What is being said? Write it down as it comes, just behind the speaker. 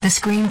The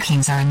Scream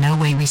Kings are in no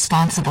way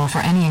responsible for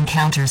any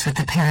encounters with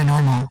the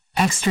paranormal,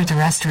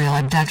 extraterrestrial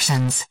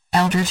abductions,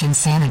 eldritch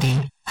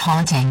insanity,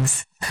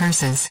 hauntings,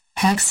 curses,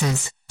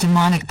 hexes,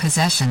 demonic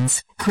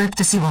possessions,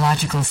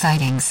 cryptozoological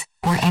sightings,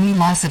 or any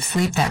loss of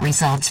sleep that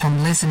results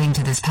from listening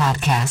to this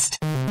podcast.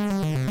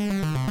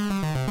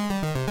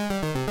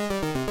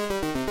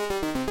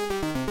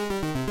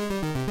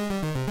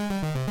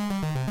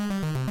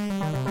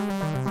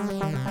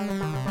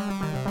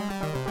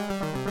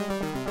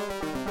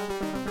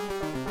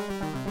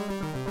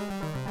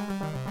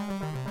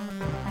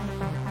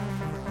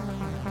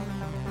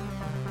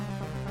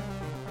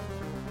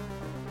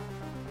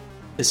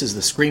 This is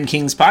the Scream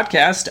Kings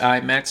podcast.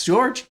 I'm Max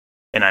George.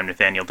 And I'm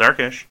Nathaniel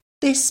Darkish.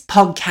 This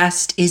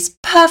podcast is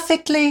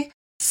perfectly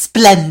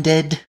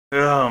splendid.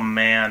 Oh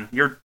man,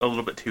 you're a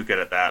little bit too good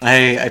at that.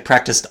 I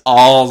practiced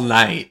all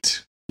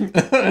night.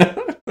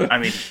 I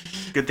mean,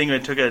 good thing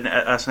it took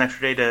us an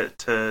extra day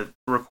to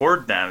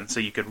record that,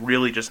 so you could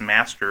really just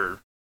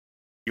master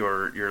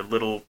your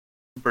little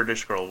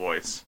British girl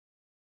voice.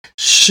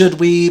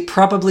 Should we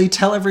probably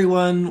tell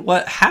everyone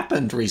what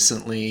happened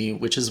recently,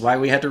 which is why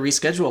we had to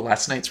reschedule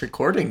last night's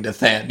recording,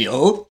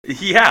 Nathaniel?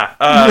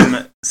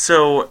 Yeah,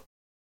 so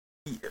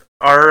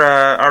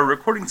our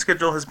recording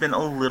schedule has been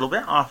a little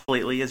bit off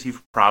lately, as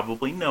you've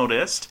probably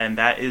noticed, and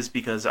that is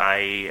because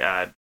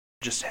I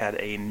just had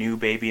a new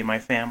baby in my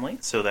family,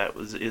 so that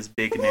is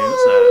big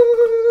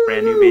news.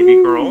 Brand new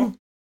baby girl.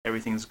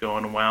 Everything's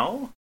going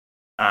well.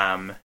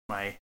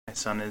 My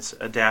son is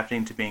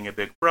adapting to being a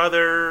big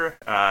brother.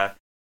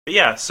 But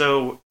yeah,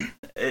 so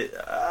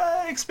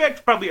I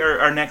expect probably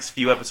our next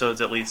few episodes,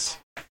 at least,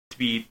 to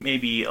be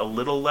maybe a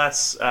little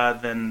less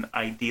than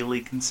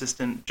ideally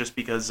consistent, just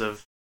because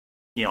of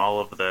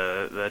all of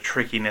the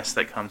trickiness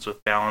that comes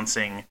with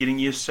balancing, getting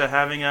used to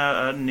having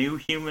a new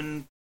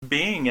human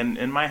being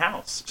in my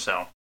house.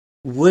 So,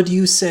 would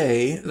you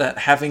say that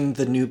having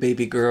the new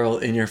baby girl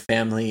in your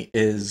family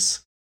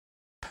is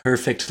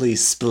perfectly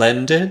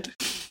splendid?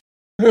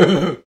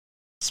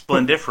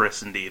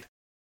 Splendiferous, indeed.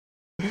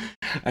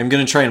 I'm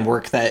going to try and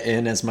work that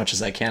in as much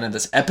as I can in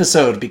this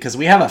episode, because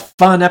we have a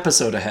fun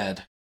episode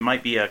ahead. It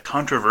might be a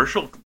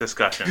controversial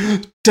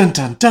discussion. Dun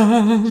dun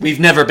dun! We've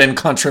never been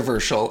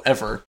controversial,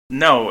 ever.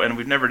 No, and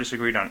we've never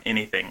disagreed on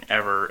anything,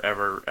 ever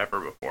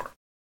before.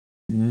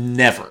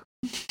 Never.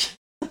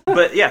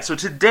 But yeah, so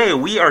today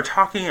we are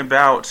talking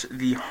about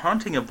The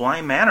Haunting of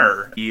Bly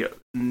Manor, the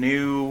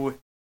new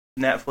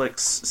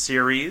Netflix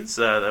series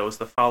that was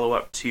the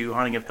follow-up to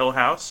Haunting of Hill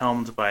House,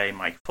 helmed by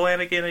Mike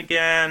Flanagan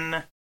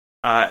again.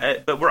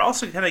 But we're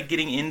also kind of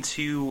getting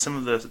into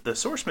some of the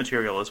source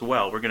material as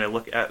well. We're going to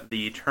look at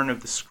the Turn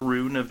of the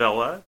Screw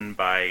novella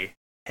by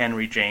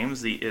Henry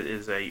James. It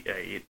is the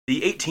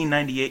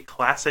 1898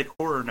 classic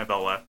horror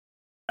novella,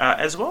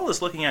 as well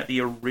as looking at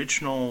the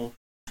original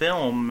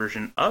film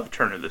version of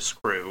Turn of the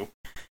Screw,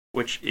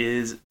 which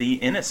is The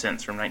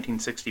Innocents from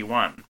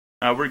 1961.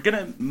 We're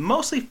going to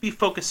mostly be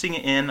focusing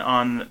in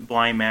on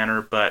Bly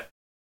Manor, but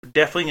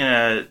definitely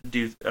going to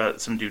do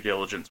some due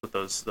diligence with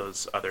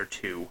those other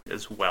two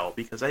as well,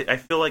 because I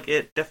feel like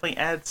it definitely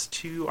adds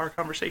to our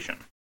conversation.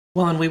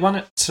 Well, and we want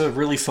it to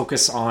really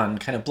focus on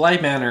kind of Bly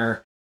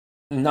Manor,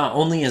 not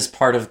only as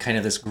part of kind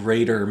of this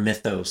greater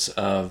mythos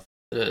of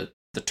the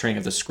turning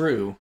of the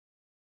screw,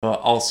 but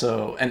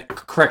also, and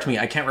correct me,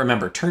 I can't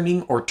remember,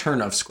 turning or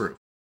turn of screw?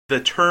 The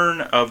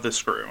Turn of the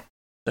Screw.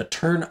 The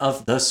Turn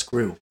of the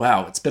Screw.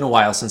 Wow, it's been a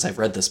while since I've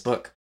read this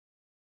book.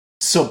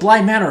 So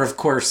Bly Manor, of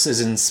course,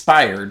 is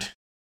inspired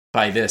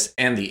by this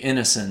and The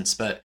Innocents,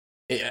 but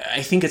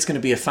I think it's going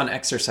to be a fun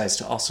exercise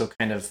to also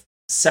kind of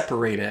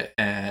separate it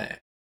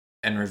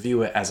and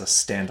review it as a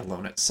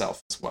standalone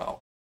itself as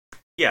well.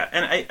 Yeah,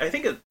 and I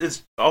think it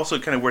is also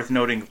kind of worth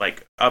noting,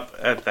 like, up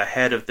at the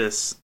head of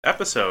this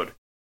episode,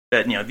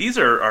 that, these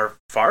are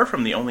far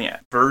from the only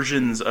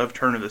versions of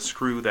Turn of the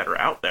Screw that are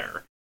out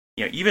there.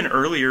 Even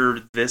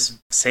earlier this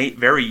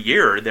very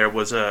year, there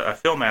was a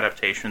film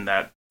adaptation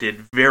that did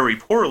very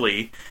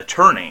poorly,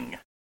 Turning,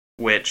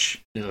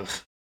 which... Ugh.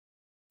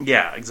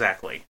 Yeah,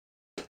 exactly.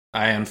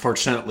 I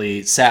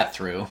unfortunately sat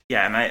through.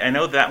 Yeah, and I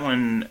know that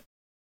one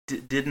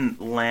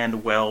didn't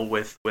land well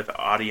with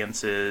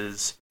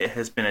audiences. It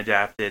has been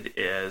adapted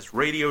as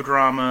radio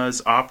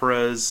dramas,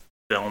 operas,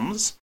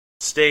 films,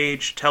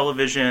 stage,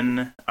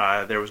 television.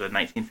 There was a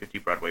 1950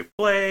 Broadway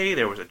play.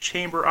 There was a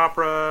chamber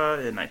opera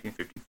in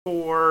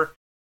 1954.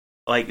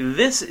 Like,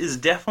 this is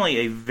definitely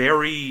a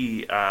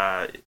very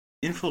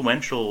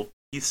influential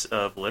piece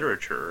of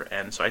literature,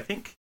 and so I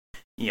think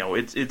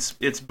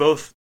it's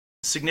both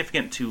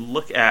significant to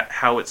look at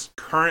how it's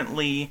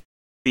currently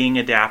being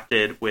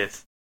adapted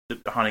with The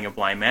Haunting of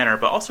Bly Manor,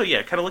 but also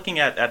kind of looking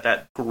at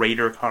that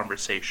greater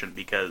conversation,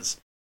 because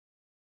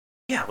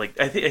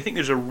I think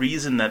there's a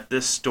reason that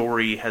this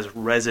story has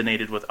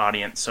resonated with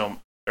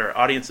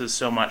audiences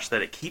so much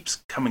that it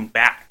keeps coming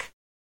back.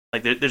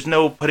 Like, there's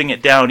no putting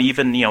it down,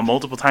 even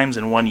multiple times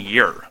in 1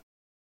 year.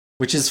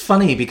 Which is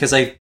funny, because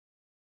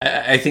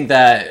I think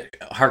that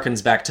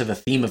harkens back to the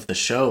theme of the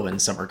show in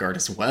some regard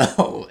as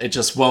well. It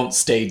just won't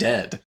stay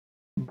dead.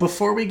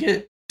 Before we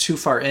get too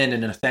far in,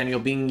 and Nathaniel,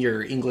 being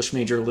your English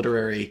major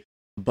literary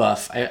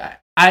buff,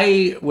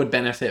 I would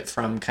benefit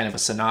from kind of a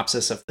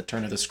synopsis of The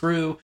Turn of the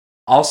Screw,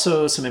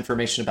 also some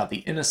information about The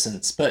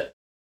Innocents. But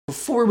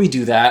before we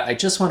do that, I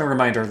just want to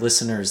remind our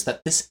listeners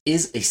that this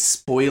is a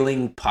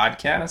spoiling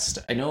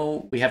podcast. I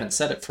know we haven't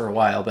said it for a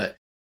while, but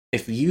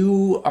if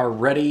you are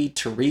ready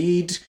to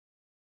read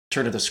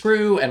Turn of the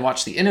Screw and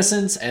watch The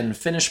Innocents and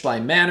finish Bly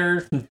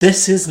Manor,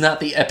 this is not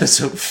the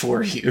episode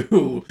for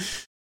you.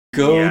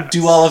 Go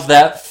do all of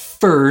that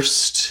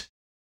first,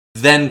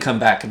 then come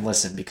back and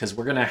listen, because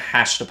we're going to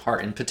hash it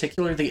apart. In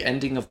particular, the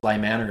ending of Bly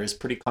Manor is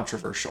pretty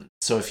controversial.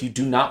 So if you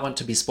do not want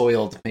to be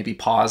spoiled, maybe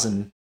pause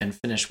and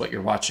finish what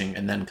you're watching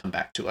and then come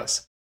back to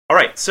us. All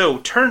right, so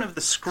Turn of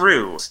the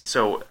Screw.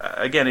 So,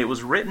 again, it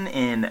was written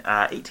in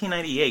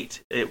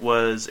 1898. It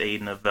was a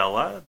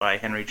novella by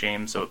Henry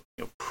James, so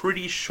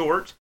pretty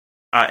short.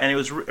 And it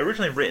was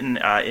originally written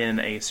in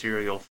a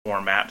serial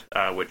format,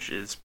 which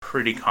is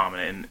pretty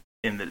common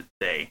in the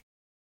day.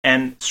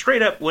 And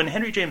straight up, when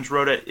Henry James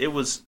wrote it, it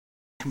was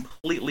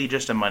completely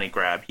just a money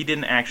grab. He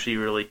didn't actually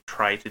really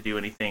try to do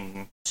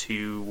anything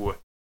too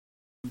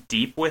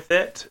deep with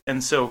it.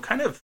 And so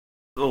kind of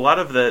a lot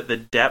of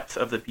the depth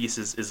of the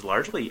pieces is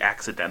largely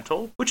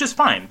accidental, which is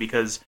fine,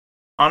 because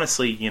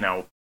honestly,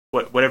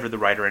 whatever the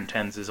writer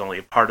intends is only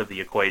a part of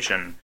the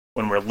equation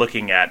when we're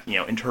looking at,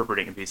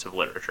 interpreting a piece of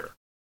literature.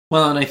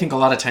 Well, and I think a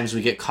lot of times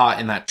we get caught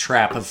in that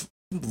trap of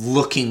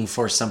looking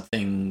for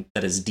something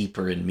that is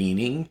deeper in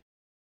meaning.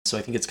 So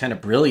I think it's kind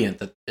of brilliant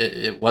that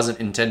it wasn't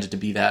intended to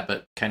be that,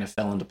 but kind of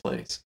fell into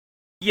place.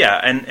 Yeah,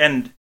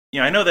 and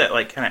I know that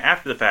like kind of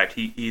after the fact,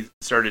 he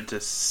started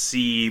to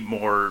see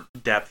more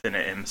depth in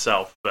it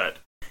himself. But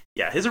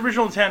yeah, his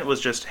original intent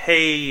was just,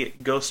 hey,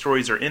 ghost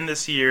stories are in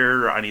this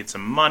year. I need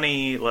some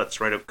money.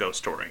 Let's write a ghost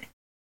story.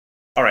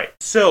 All right,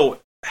 so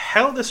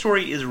how the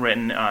story is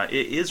written, it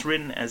is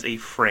written as a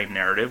frame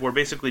narrative, where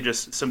basically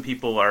just some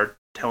people are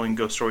telling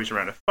ghost stories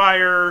around a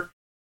fire.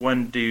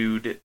 One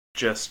dude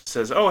just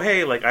says, oh,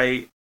 hey, like,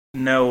 I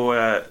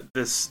know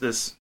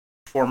this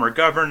former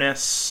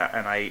governess,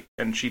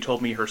 and she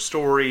told me her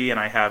story, and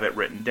I have it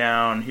written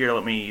down. Here,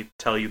 let me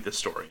tell you the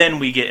story. Then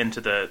we get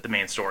into the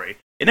main story.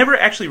 It never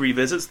actually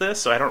revisits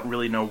this, so I don't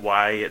really know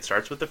why it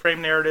starts with the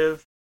frame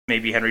narrative.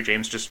 Maybe Henry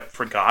James just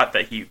forgot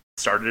that he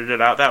started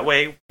it out that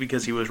way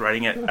because he was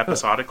writing it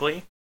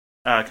episodically.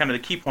 Kind of the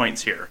key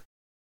points here.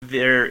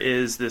 There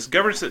is this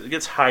governess that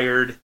gets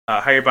hired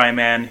by a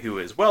man who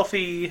is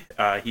wealthy.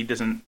 He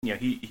doesn't,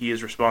 he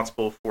is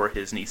responsible for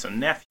his niece and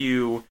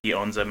nephew. He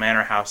owns a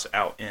manor house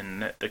out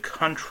in the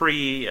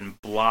country in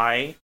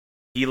Bly.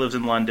 He lives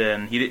in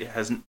London. He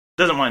doesn't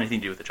want anything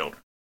to do with the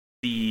children.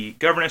 The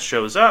governess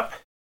shows up.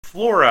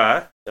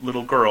 Flora, a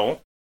little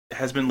girl,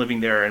 has been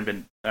living there and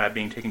been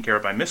being taken care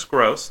of by Miss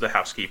Gross, the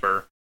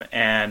housekeeper.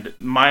 And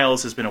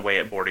Miles has been away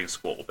at boarding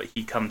school, but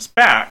he comes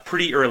back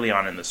pretty early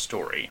on in the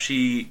story.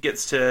 She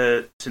gets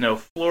to know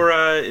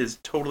Flora, is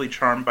totally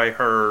charmed by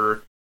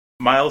her.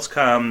 Miles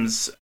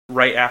comes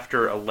right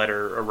after a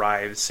letter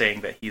arrives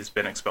saying that he's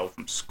been expelled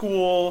from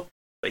school,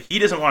 but he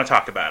doesn't want to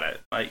talk about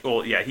it.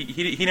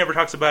 He never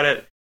talks about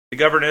it. The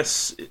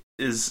governess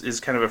is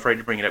kind of afraid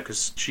to bring it up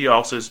because she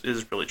also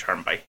is really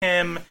charmed by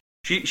him.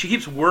 She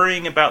keeps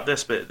worrying about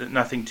this, but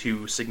nothing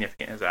too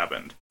significant has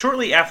happened.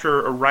 Shortly after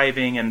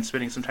arriving and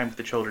spending some time with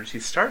the children, she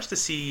starts to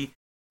see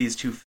these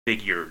two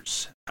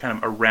figures kind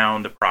of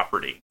around the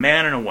property, a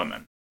man and a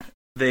woman.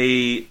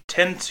 They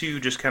tend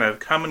to just kind of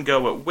come and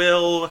go at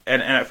will,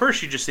 and at first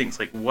she just thinks,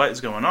 like, what is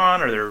going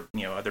on? Are there,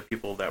 other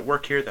people that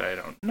work here that I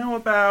don't know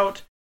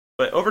about?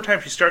 But over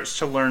time she starts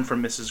to learn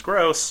from Mrs.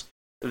 Gross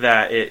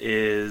that it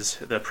is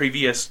the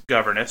previous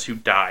governess who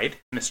died,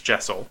 Miss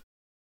Jessel,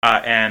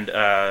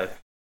 and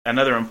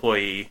another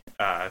employee,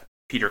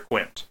 Peter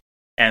Quint,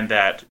 and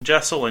that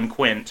Jessel and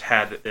Quint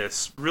had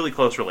this really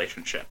close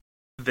relationship.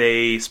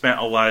 They spent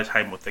a lot of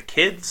time with the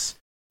kids,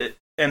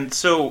 and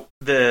so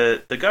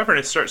the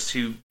governess starts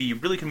to be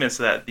really convinced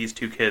that these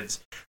two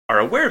kids are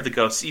aware of the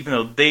ghosts, even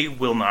though they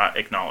will not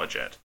acknowledge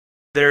it.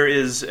 There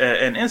is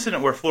an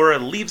incident where Flora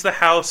leaves the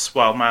house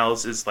while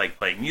Miles is like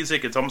playing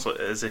music. It's almost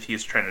as if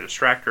he's trying to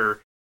distract her.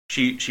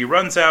 She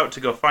runs out to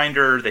go find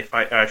her.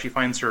 She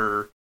finds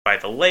her by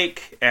the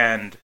lake,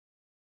 and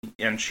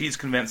she's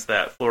convinced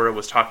that Flora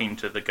was talking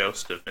to the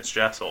ghost of Miss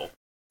Jessel.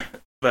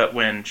 But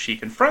when she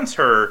confronts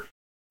her,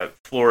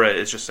 Flora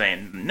is just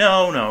saying,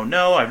 no,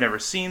 I've never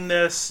seen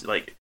this.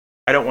 Like,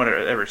 I don't want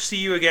to ever see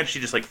you again. She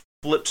just, like,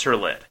 flips her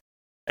lid.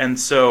 And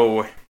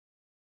so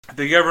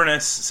the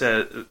governess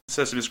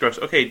says to Miss Gross,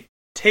 okay,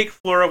 take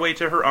Flora away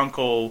to her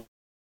uncle.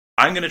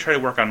 I'm going to try to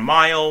work on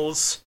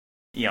Miles.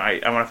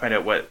 I want to find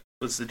out what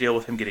was the deal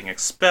with him getting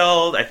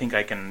expelled. I think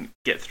I can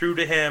get through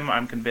to him.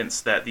 I'm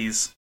convinced that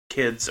these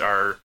kids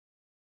are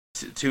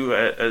to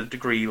a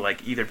degree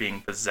like either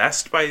being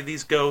possessed by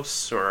these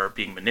ghosts or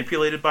being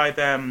manipulated by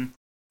them,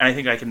 and I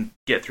think I can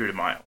get through to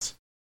Miles.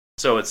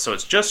 So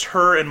it's just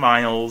her and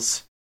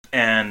Miles,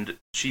 and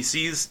she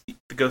sees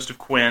the ghost of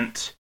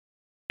Quint,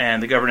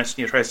 and the governess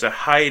tries to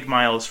hide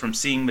Miles from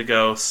seeing the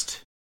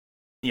ghost,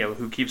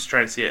 who keeps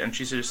trying to see it, and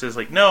she just says,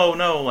 like,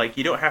 no, like,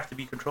 you don't have to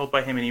be controlled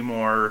by him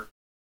anymore.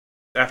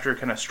 After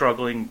kind of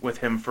struggling with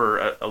him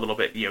for a little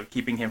bit,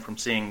 keeping him from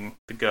seeing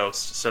the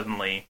ghost,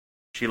 suddenly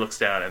she looks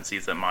down and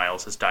sees that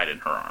Miles has died in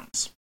her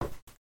arms.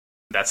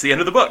 That's the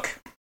end of the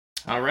book.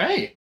 All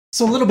right.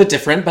 So a little bit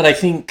different, but I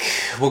think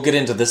we'll get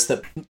into this,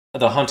 that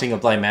The Haunting of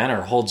Bly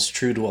Manor holds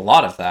true to a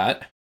lot of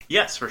that.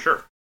 Yes, for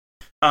sure.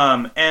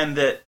 And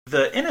that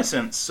The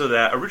Innocents, so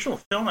that original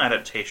film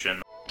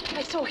adaptation...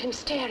 I saw him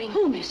staring.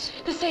 Who, miss?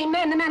 The same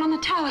man, the man on the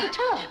tower. The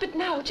tower? But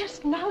now,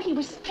 just now, he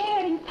was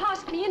staring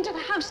past me into the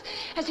house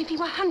as if he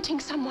were hunting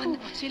someone.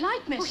 What's he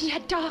like, miss? Oh, he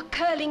had dark,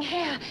 curling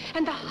hair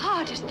and the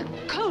hardest, the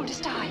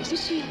coldest eyes.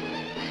 Is he...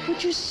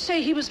 Would you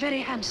say he was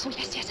very handsome? Oh,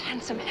 yes,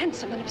 handsome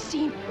and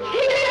obscene.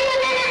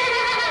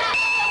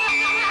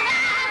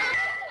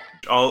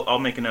 I'll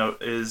make a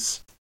note,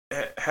 is...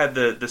 had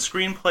the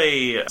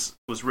screenplay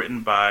was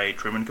written by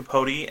Truman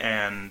Capote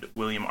and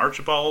William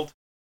Archibald,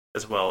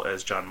 as well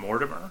as John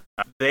Mortimer.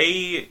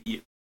 They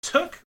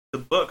took the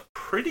book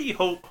pretty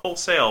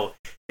wholesale.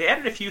 They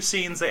added a few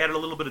scenes, they added a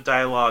little bit of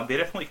dialogue, they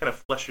definitely kind of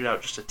fleshed it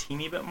out just a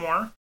teeny bit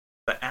more.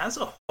 But as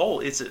a whole,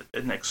 it's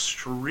an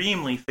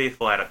extremely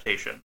faithful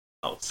adaptation.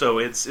 So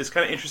it's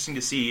kind of interesting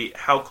to see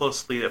how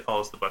closely it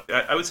follows the book.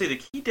 I would say the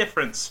key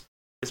difference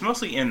is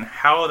mostly in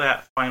how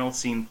that final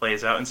scene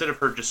plays out. Instead of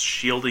her just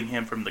shielding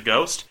him from the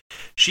ghost,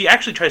 she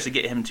actually tries to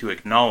get him to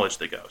acknowledge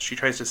the ghost. She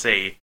tries to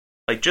say,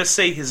 like, just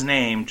say his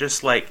name,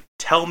 just, like,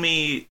 tell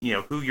me,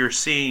 who you're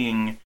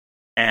seeing,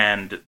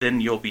 and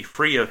then you'll be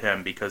free of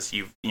him because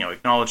you've,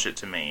 acknowledged it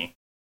to me.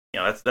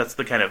 That's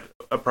the kind of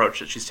approach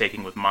that she's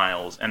taking with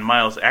Miles. And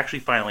Miles actually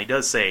finally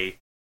does say,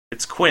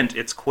 it's Quint,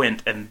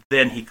 and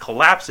then he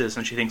collapses,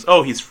 and she thinks,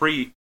 oh, he's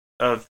free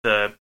of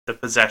the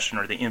possession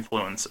or the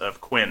influence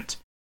of Quint.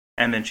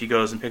 And then she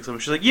goes and picks him up,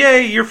 and she's like,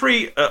 yay, you're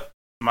free!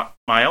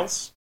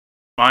 Miles?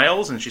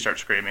 And she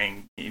starts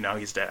screaming,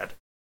 he's dead.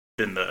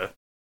 Then the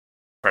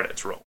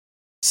credits roll.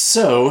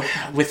 So,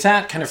 with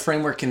that kind of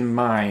framework in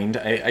mind,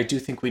 I do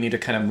think we need to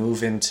kind of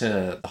move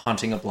into The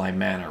Haunting of Bly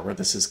Manor, where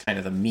this is kind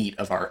of the meat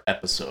of our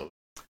episode.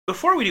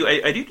 Before we do,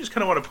 I do just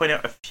kind of want to point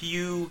out a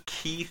few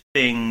key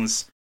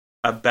things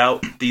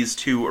about these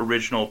two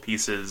original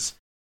pieces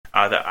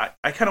that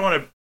I kind of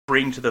want to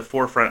bring to the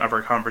forefront of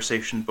our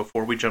conversation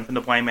before we jump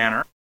into Bly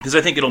Manor, because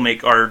I think it'll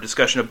make our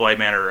discussion of Bly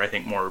Manor, I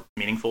think, more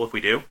meaningful if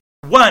we do.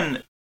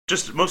 One,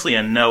 just mostly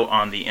a note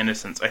on The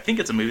Innocents. I think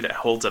it's a movie that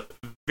holds up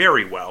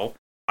very well.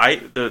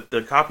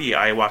 The copy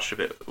I watched of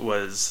it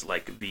was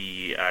like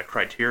the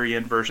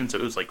Criterion version, so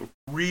it was like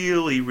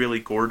really, really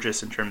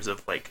gorgeous in terms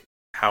of like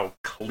how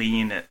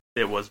clean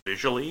it was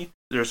visually.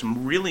 There's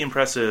some really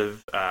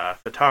impressive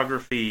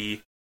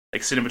photography,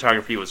 like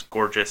cinematography was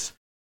gorgeous.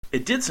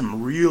 It did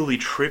some really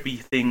trippy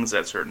things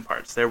at certain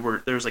parts. There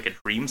was like a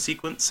dream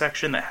sequence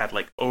section that had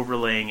like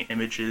overlaying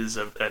images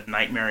of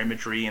nightmare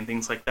imagery and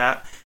things like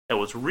that. That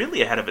was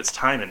really ahead of its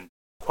time and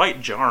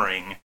quite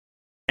jarring.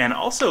 And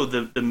also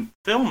the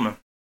film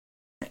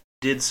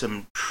did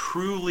some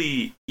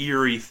truly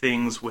eerie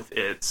things with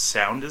its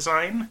sound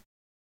design.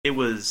 It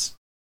was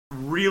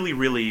really,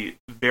 really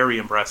very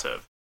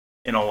impressive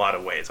in a lot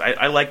of ways.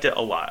 I liked it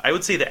a lot. I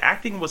would say the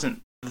acting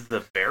wasn't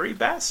the very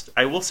best.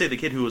 I will say the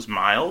kid who was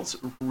Miles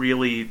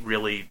really,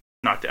 really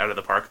knocked it out of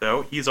the park,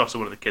 though. He's also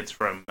one of the kids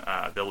from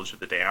Village of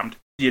the Damned.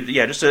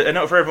 Yeah, just a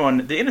note for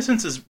everyone. The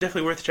Innocents is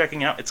definitely worth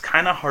checking out. It's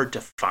kind of hard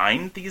to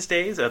find these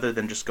days, other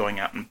than just going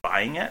out and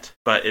buying it,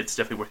 but it's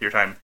definitely worth your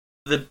time.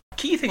 The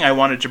key thing I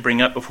wanted to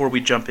bring up before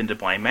we jump into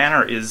Bly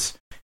Manor is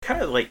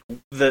kind of like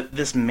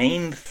this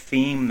main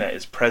theme that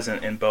is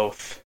present in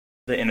both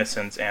The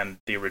Innocents and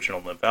the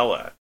original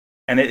novella.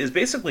 And it is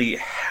basically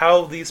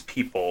how these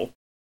people,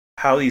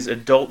 how these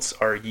adults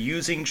are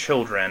using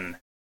children,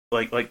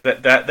 like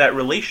that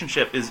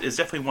relationship is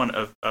definitely one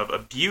of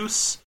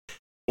abuse,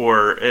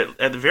 or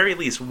at the very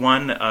least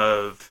one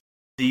of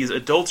these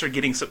adults are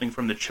getting something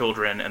from the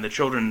children, and the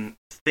children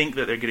think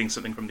that they're getting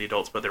something from the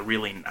adults, but they're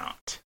really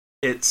not.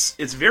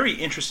 It's very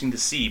interesting to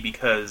see,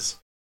 because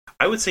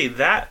I would say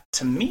that,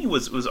 to me,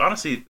 was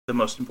honestly the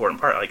most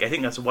important part. Like, I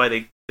think that's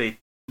why they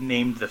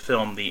named the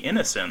film The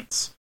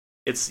Innocents.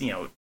 It's,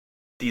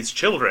 these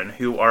children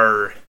who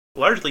are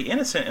largely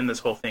innocent in this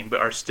whole thing, but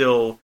are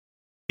still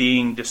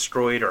being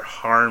destroyed or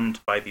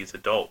harmed by these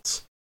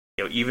adults,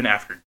 even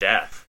after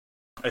death.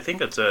 I think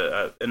that's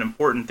an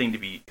important thing to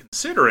be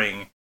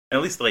considering, and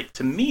at least, like,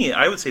 to me,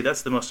 I would say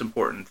that's the most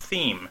important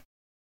theme.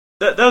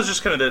 That was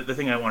just kind of the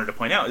thing I wanted to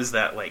point out, is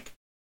that, like,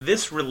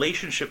 this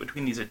relationship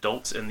between these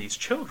adults and these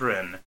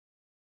children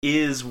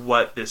is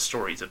what this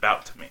story is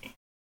about to me.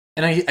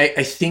 And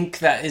I think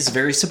that is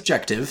very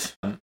subjective,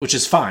 which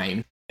is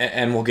fine.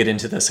 And we'll get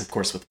into this, of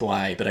course, with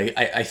Bly. But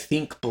I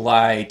think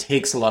Bly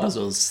takes a lot of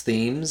those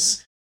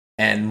themes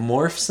and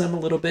morphs them a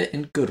little bit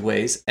in good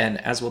ways. And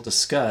as we'll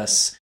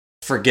discuss,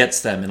 forgets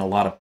them in a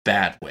lot of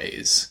bad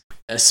ways.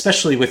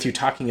 Especially with you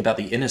talking about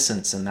The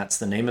Innocents, and that's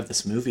the name of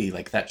this movie.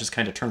 Like, that just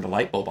kind of turned a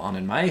light bulb on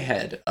in my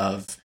head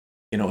of,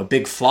 a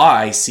big flaw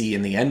I see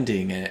in the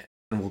ending, and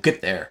we'll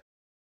get there.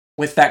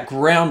 With that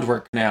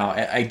groundwork now,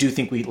 I do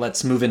think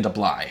let's move into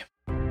Bly.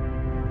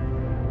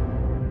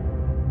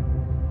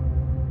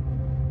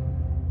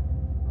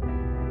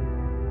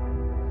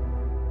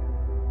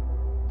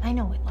 I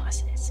know what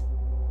loss is.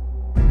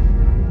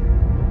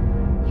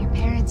 Your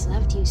parents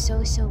loved you so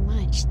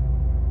much.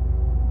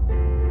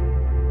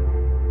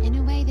 In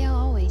a way, they'll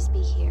always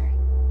be here.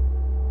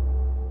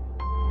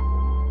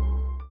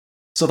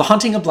 So The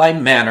Haunting of Bly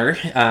Manor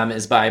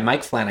is by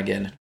Mike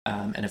Flanagan.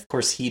 And of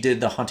course, he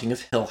did The Haunting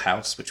of Hill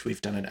House, which we've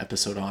done an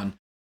episode on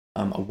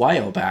a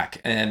while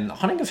back. And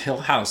Haunting of Hill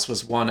House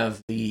was one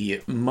of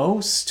the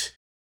most,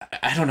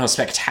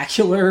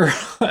 spectacular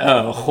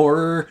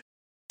horror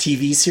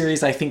TV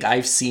series I think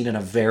I've seen in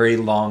a very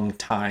long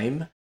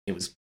time. It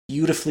was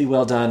beautifully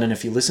well done. And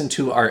if you listen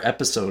to our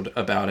episode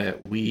about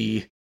it,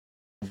 we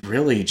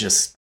really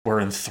just were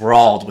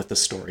enthralled with the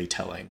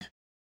storytelling.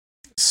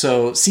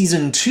 So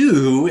season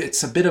 2,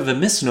 it's a bit of a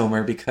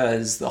misnomer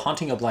because The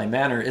Haunting of Bly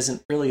Manor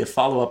isn't really a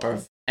follow-up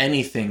of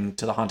anything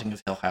to The Haunting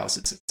of Hill House.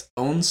 It's its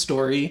own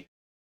story,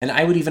 and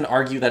I would even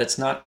argue that it's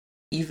not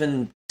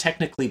even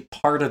technically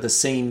part of the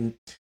same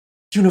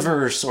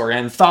universe or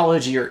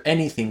anthology or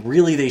anything.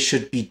 Really, they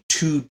should be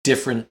two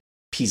different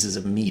pieces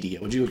of media.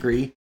 Would you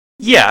agree?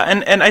 Yeah,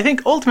 and I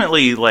think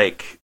ultimately,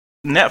 like,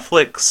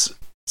 Netflix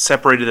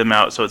separated them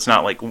out, so it's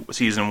not like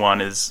season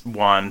 1 is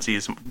one,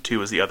 season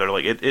 2 is the other.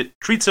 Like, it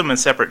treats them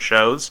as separate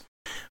shows,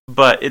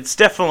 but it's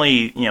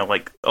definitely,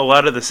 like, a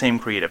lot of the same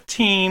creative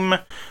team,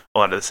 a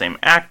lot of the same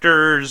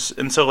actors,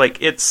 and so,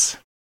 like, it's,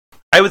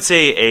 I would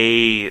say,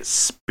 a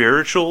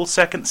spiritual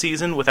second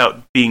season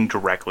without being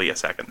directly a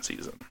second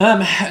season.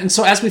 And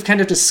so as we've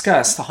kind of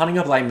discussed, The Haunting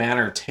of Bly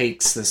Manor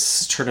takes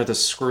this turn of the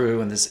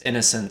screw and this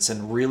innocence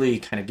and really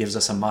kind of gives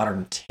us a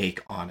modern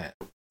take on it.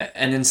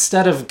 And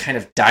instead of kind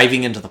of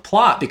diving into the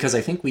plot, because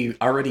I think we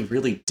already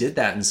really did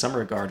that in some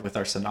regard with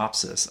our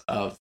synopsis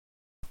of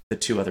the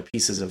two other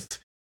pieces of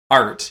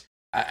art,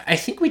 I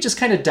think we just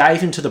kind of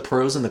dive into the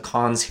pros and the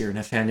cons here,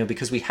 Nathaniel,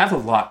 because we have a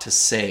lot to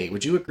say.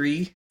 Would you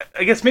agree?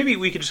 I guess maybe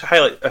we could just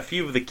highlight a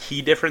few of the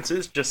key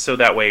differences, just so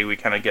that way we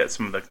kind of get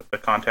some of the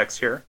context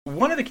here.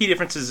 One of the key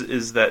differences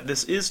is that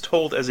this is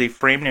told as a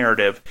frame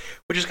narrative,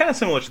 which is kind of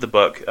similar to the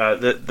book.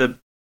 The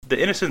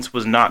Innocence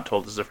was not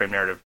told as a frame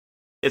narrative.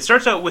 It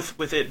starts out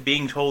with it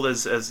being told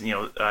as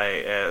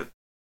a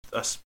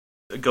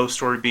ghost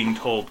story being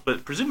told,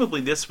 but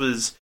presumably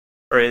it's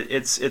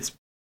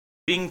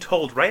being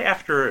told right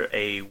after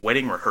a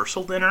wedding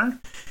rehearsal dinner,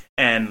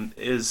 and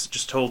is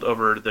just told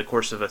over the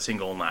course of a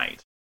single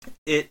night.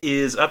 It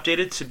is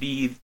updated to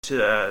be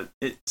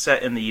it's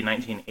set in the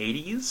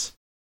 1980s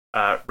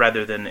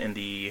rather than in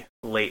the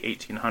late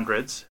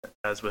 1800s,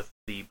 as with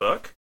the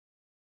book.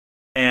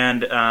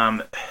 And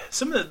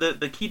some of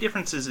the key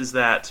differences is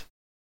that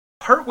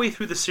partway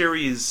through the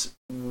series,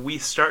 we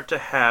start to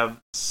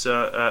have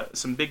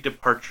some big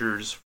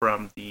departures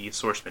from the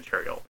source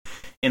material,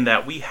 in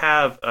that we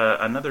have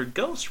another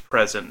ghost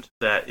present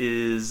that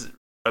is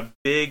a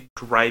big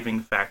driving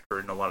factor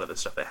in a lot of the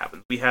stuff that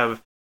happens. We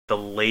have the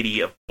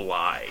Lady of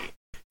Bly,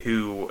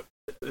 who,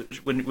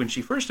 when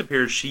she first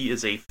appears, she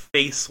is a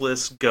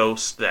faceless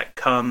ghost that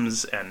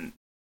comes and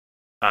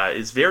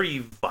is very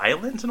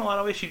violent in a lot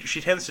of ways.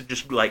 She tends to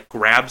just like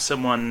grab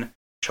someone,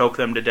 choke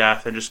them to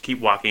death, and just keep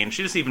walking.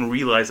 She doesn't even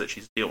realize that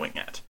she's doing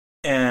it.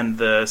 And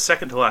the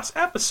second to last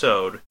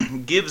episode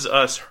gives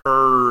us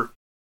her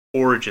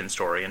origin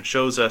story and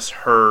shows us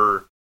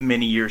her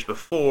many years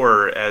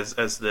before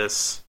as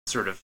this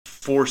sort of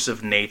force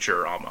of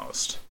nature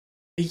almost.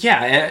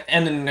 Yeah,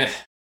 and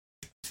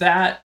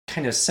that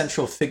kind of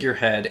central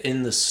figurehead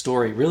in the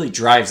story really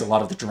drives a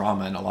lot of the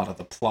drama and a lot of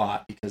the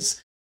plot,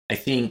 because I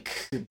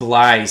think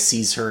Bly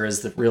sees her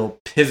as the real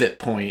pivot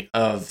point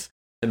of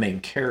the main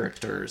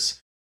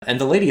characters. And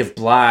the Lady of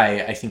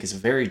Bly, I think, is a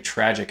very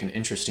tragic and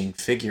interesting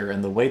figure,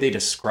 and the way they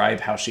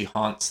describe how she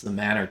haunts the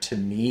manor, to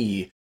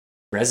me,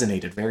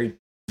 resonated very,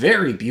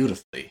 very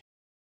beautifully.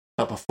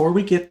 But before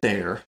we get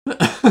there,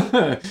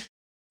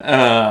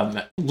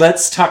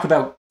 let's talk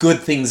about good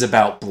things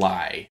about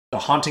Bly. The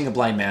Haunting of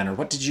Bly Manor.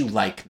 What did you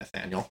like,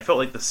 Nathaniel? I felt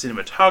like the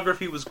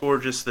cinematography was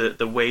gorgeous.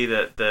 The way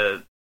that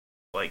the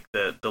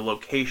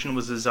location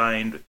was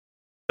designed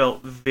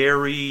felt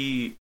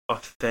very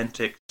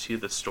authentic to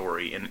the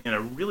story in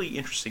a really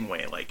interesting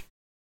way. Like,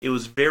 it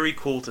was very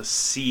cool to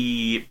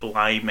see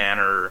Bly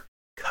Manor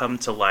come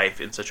to life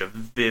in such a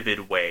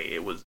vivid way.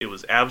 It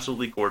was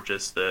absolutely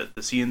gorgeous. The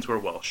scenes were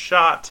well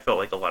shot. I felt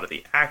like a lot of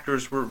the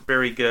actors were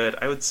very good.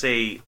 I would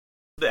say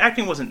the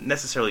acting wasn't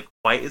necessarily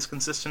quite as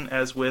consistent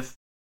as with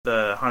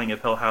The Haunting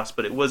of Hill House,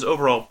 but it was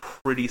overall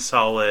pretty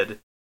solid.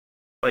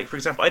 Like, for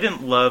example, I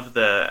didn't love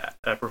the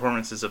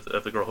performances of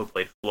the girl who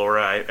played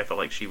Flora. I felt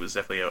like she was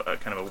definitely a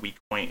kind of a weak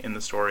point in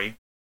the story.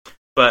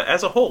 But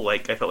as a whole,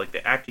 like, I felt like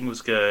the acting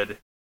was good.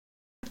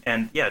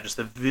 And yeah, just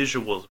the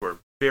visuals were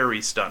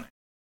very stunning.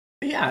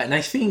 Yeah, and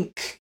I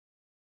think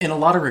in a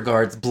lot of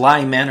regards,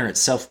 Bly Manor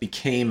itself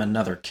became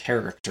another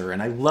character.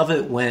 And I love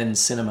it when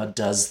cinema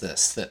does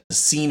this, that the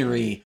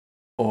scenery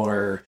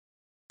or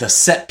the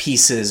set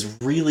pieces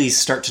really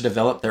start to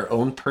develop their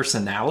own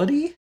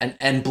personality.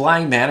 And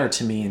Bly Manor,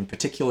 to me in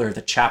particular,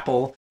 the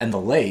chapel and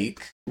the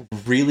lake,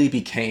 really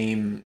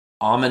became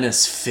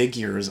ominous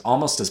figures,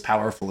 almost as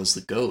powerful as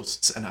the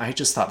ghosts. And I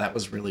just thought that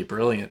was really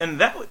brilliant. And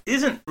that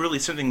isn't really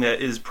something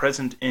that is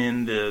present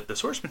in the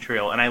source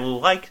material, and I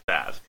liked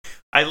that.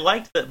 I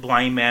liked that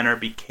Bly Manor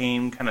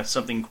became kind of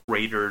something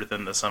greater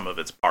than the sum of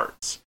its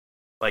parts.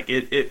 Like,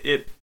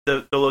 the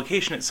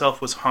location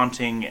itself was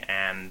haunting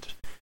and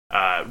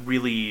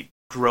really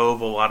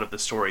drove a lot of the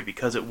story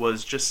because it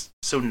was just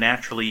so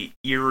naturally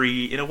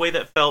eerie in a way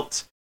that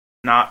felt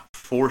not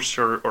forced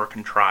or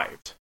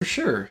contrived. For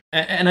sure.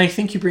 And I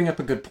think you bring up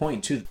a good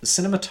point, too. The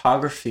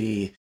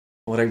cinematography,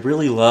 what I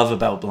really love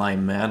about Bly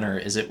Manor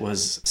is it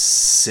was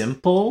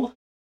simple.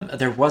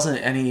 There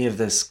wasn't any of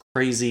this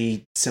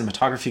crazy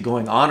cinematography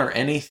going on or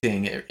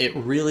anything. It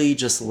really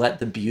just let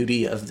the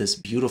beauty of this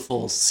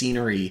beautiful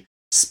scenery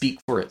speak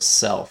for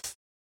itself.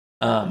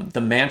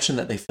 The mansion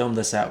that they filmed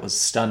this at was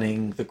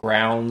stunning. The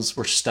grounds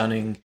were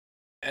stunning.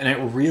 And it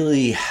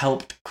really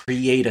helped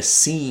create a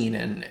scene,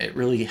 and it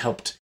really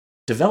helped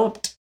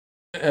develop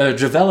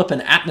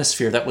an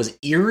atmosphere that was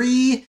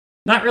eerie,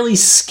 not really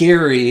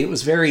scary. It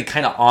was very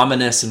kind of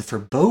ominous and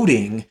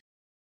foreboding.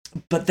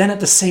 But then at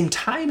the same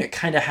time, it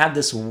kind of had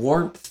this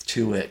warmth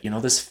to it. You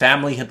know, this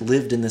family had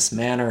lived in this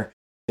manor.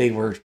 They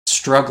were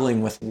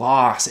struggling with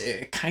loss.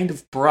 It kind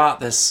of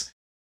brought this,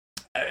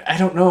 I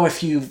don't know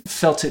if you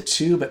felt it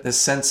too, but this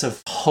sense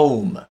of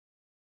home.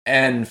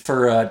 And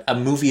for a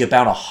movie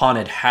about a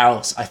haunted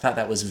house, I thought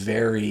that was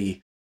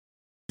very,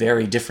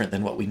 very different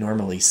than what we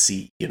normally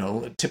see. You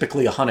know,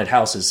 typically a haunted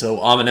house is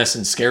so ominous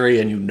and scary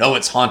and you know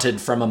it's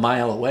haunted from a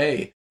mile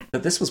away.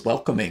 But this was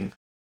welcoming.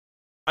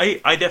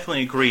 I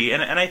definitely agree.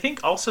 And I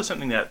think also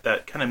something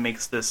that kind of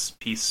makes this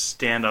piece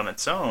stand on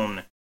its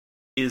own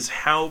is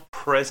how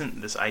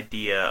present this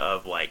idea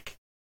of, like,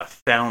 a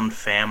found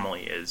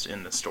family is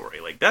in the story.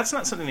 Like, that's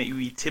not something that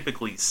we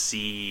typically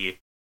see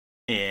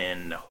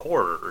in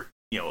horror.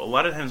 You know, a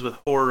lot of times with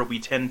horror, we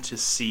tend to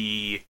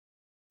see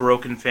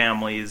broken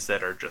families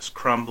that are just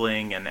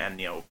crumbling and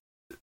you know,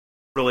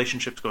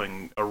 relationships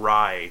going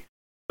awry.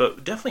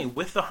 But definitely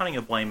with The Haunting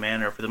of Bly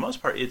Manor, for the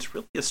most part, it's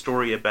really a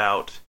story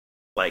about,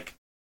 like,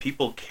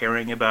 people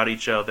caring about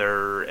each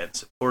other and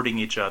supporting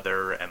each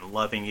other and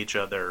loving each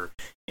other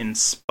in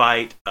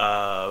spite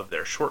of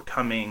their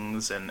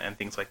shortcomings and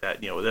things like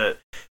that. You know,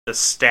 the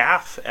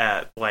staff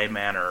at Bly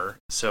Manor,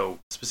 so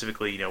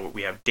specifically, you know,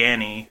 we have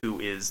Danny, who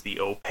is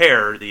the au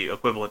pair, the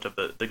equivalent of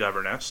the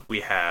governess. We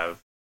have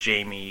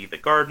Jamie, the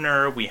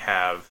gardener. We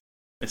have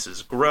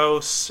Mrs.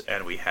 Gross,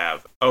 and we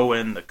have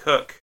Owen, the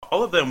cook.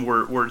 All of them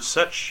were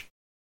such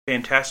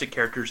fantastic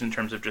characters in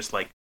terms of just,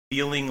 like,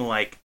 feeling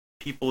like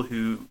people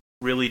who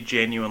really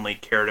genuinely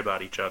cared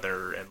about each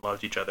other and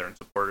loved each other and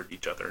supported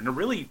each other in a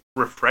really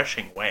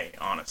refreshing way,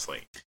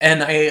 honestly.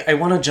 And I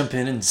want to jump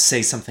in and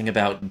say something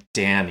about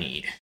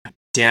Danny.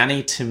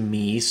 Danny, to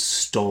me,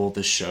 stole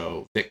the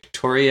show.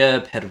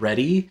 Victoria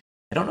Pedretti,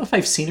 I don't know if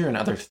I've seen her in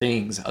other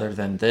things other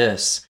than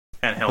this.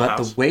 And Hill but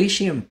House. The way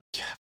she...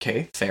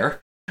 Okay,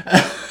 fair. I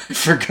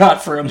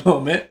forgot for a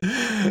moment.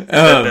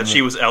 That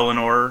she was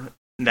Eleanor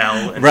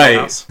Nell in right.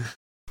 Hill House.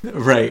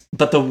 Right.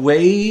 But the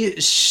way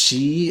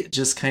she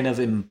just kind of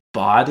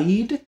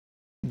embodied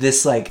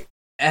this, like,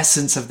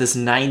 essence of this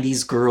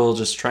 90s girl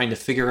just trying to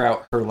figure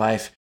out her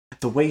life,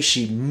 the way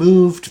she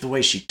moved, the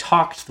way she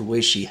talked, the way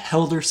she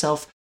held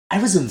herself,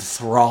 I was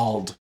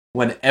enthralled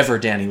whenever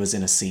Danny was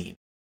in a scene.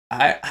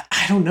 I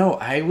don't know.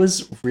 I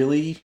was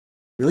really,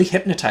 really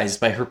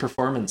hypnotized by her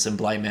performance in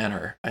Bly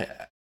Manor.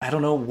 I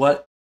don't know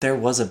what there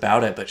was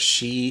about it, but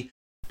she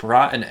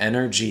brought an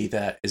energy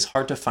that is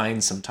hard to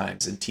find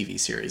sometimes in TV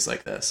series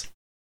like this.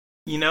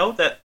 You know,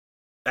 that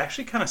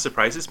actually kind of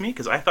surprises me,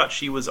 because I thought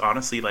she was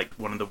honestly, like,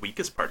 one of the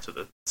weakest parts of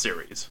the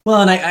series.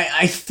 Well, and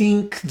I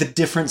think the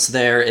difference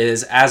there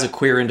is, as a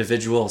queer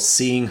individual,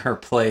 seeing her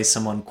play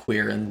someone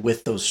queer and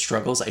with those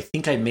struggles, I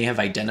think I may have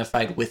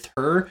identified with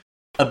her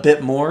a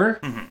bit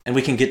more, and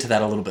we can get to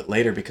that a little bit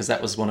later, because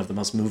that was one of the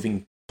most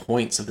moving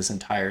points of this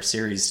entire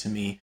series to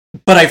me.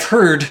 But I've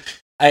heard...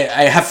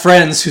 I have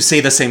friends who say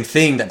the same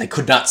thing, that they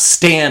could not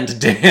stand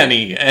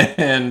Danny,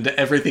 and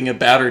everything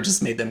about her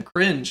just made them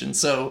cringe. And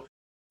so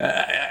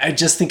I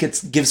just think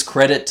it gives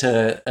credit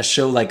to a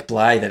show like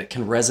Bly that it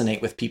can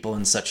resonate with people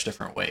in such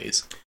different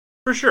ways.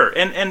 For sure.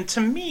 And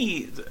to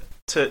me,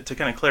 to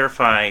kind of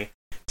clarify,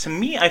 to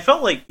me, I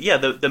felt like, yeah,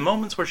 the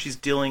moments where she's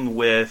dealing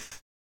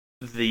with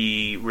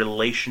the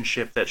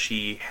relationship that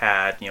she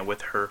had, you know,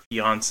 with her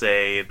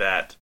fiance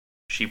that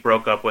she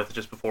broke up with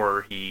just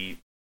before he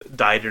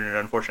died in an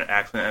unfortunate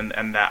accident,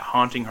 and that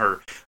haunting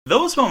her,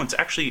 those moments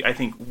actually, I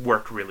think,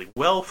 worked really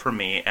well for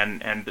me,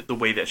 and the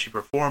way that she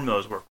performed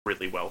those worked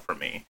really well for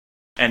me.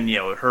 And, you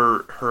know,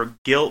 her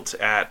guilt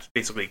at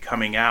basically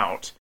coming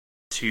out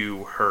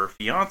to her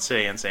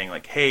fiance and saying,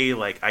 like, hey,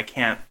 like, I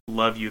can't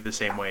love you the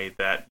same way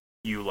that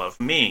you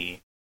love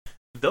me,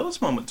 those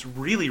moments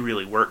really,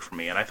 really worked for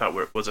me, and I thought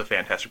it was a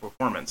fantastic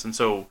performance. And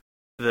so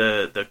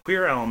the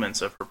queer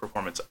elements of her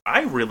performance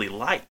I really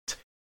liked.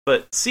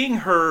 But seeing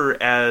her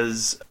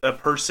as a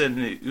person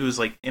who's,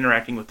 like,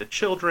 interacting with the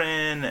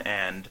children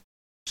and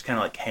just kind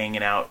of, like,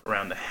 hanging out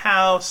around the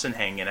house and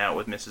hanging out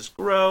with Mrs.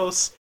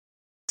 Gross,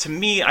 to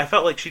me, I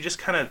felt like she just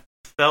kind of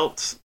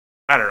felt,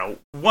 I don't know,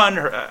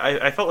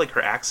 I felt like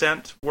her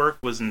accent work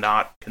was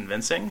not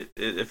convincing.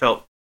 It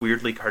felt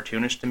weirdly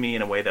cartoonish to me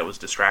in a way that was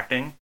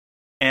distracting.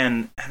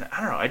 And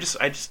I don't know, I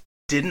just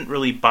didn't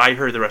really buy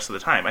her the rest of the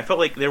time. I felt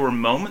like there were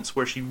moments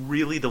where she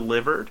really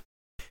delivered.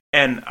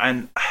 And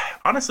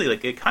honestly,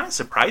 like, it kind of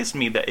surprised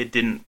me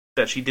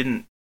that she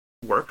didn't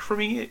work for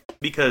me,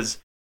 because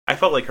I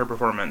felt like her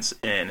performance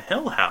in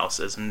Hill House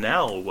as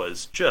Nell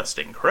was just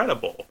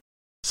incredible.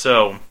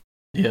 So,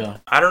 yeah,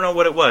 I don't know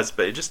what it was,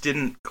 but it just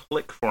didn't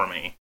click for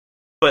me.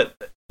 But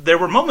there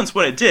were moments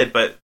when it did,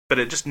 but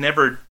it just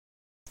never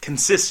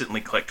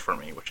consistently clicked for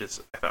me, which I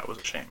thought was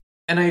a shame.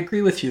 And I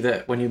agree with you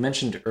that when you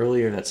mentioned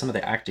earlier that some of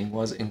the acting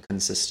was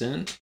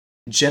inconsistent,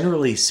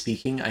 generally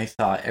speaking, I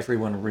thought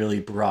everyone really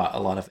brought a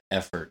lot of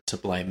effort to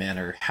Bly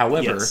Manor.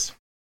 However, Yes.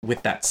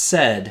 With that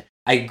said,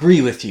 I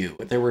agree with you.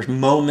 There were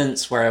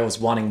moments where I was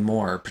wanting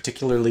more,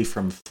 particularly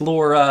from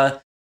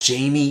Flora.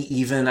 Jamie,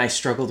 even, I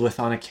struggled with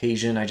on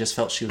occasion. I just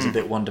felt she was a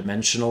bit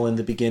one-dimensional in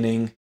the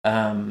beginning.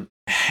 Hannah,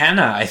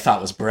 I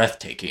thought, was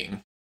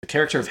breathtaking. The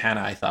character of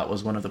Hannah, I thought,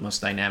 was one of the most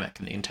dynamic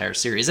in the entire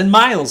series. And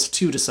Miles,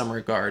 too, to some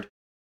regard.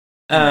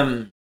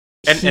 And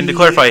to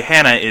clarify,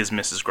 Hannah is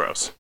Mrs.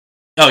 Gross.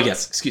 Oh,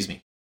 yes, excuse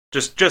me.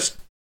 Just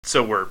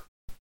so we're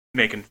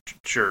making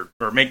sure,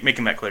 or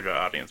making that clear to the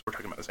audience, we're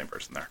talking about the same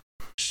person there.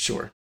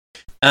 Sure.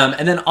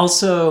 And then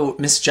also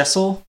Miss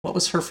Jessel, what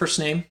was her first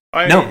name?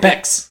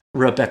 Bex.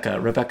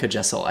 Rebecca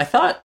Jessel. I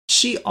thought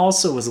she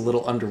also was a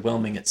little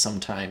underwhelming at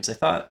some times. I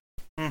thought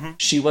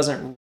she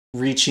wasn't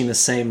reaching the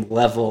same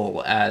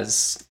level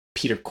as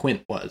Peter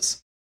Quint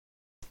was.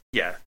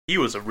 Yeah, he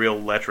was a real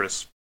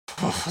lecherous.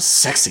 Oh,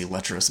 sexy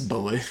lecherous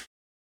boy.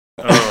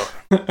 Oh,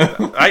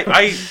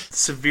 I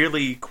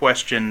severely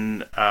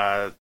question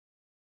a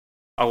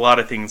lot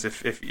of things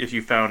if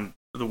you found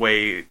the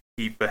way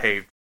he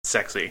behaved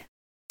sexy.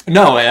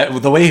 No,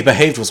 the way he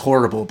behaved was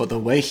horrible, but the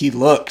way he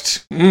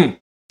looked.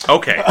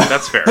 Okay,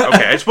 that's fair.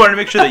 Okay, I just wanted to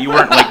make sure that you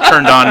weren't like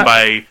turned on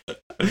by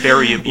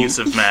very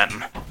abusive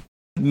men.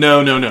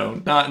 No,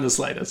 not in the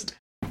slightest.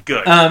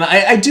 Good.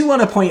 I do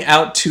want to point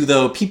out too,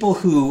 though, people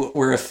who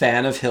were a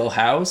fan of Hill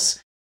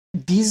House,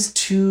 these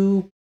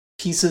two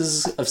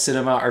pieces of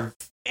cinema are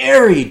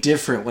very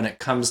different when it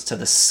comes to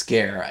the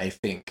scare, I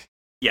think.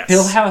 Yes.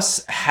 Hill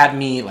House had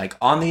me like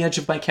on the edge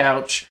of my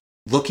couch,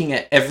 looking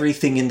at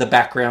everything in the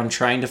background,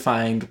 trying to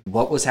find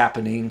what was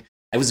happening.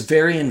 I was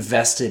very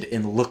invested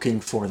in looking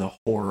for the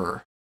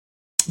horror.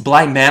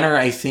 Bly Manor,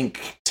 I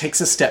think,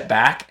 takes a step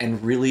back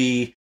and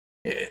really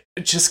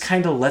just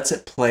kind of lets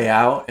it play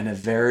out in a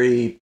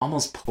very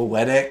almost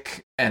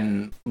poetic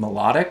and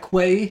melodic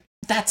way.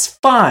 That's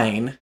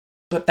fine,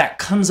 but that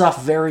comes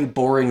off very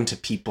boring to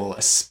people,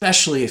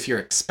 especially if you're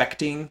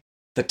expecting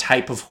the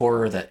type of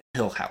horror that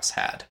Hill House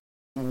had.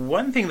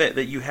 One thing that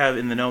you have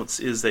in the notes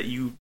is that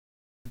you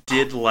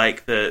did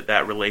like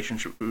that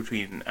relationship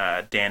between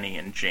Danny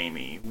and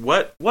Jamie.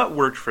 What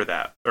worked for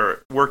that,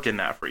 or worked in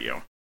that for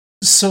you?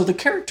 So the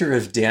character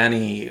of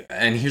Danny,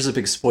 and here's a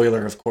big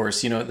spoiler, of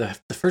course, the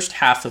first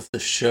half of the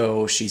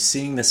show, she's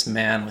seeing this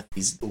man with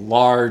these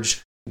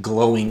large,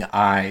 glowing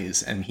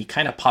eyes, and he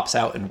kind of pops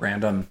out in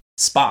random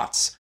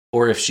spots,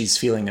 or if she's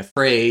feeling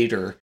afraid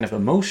or kind of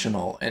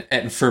emotional.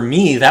 And for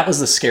me, that was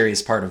the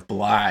scariest part of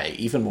Bly,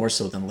 even more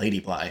so than Lady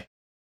Bly.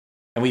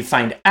 And we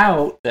find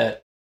out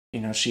that,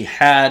 she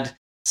had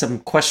some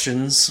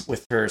questions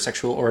with her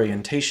sexual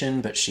orientation,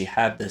 but she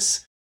had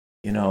this,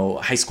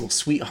 high school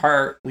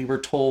sweetheart, we were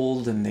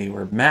told, and they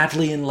were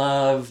madly in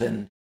love,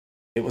 and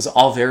it was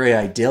all very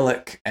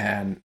idyllic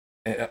and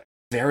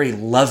very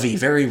lovey,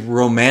 very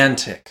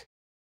romantic.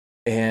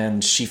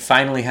 And she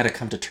finally had to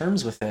come to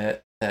terms with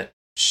it, that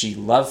she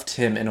loved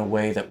him in a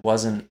way that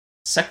wasn't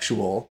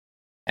sexual.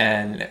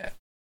 And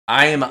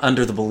I am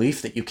under the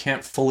belief that you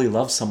can't fully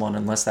love someone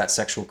unless that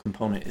sexual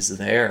component is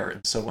there.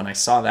 And so when I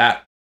saw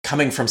that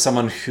coming from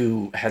someone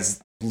who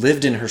has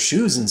lived in her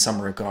shoes in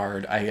some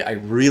regard, I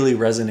really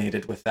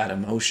resonated with that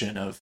emotion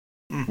of,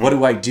 what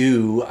do I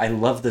do? I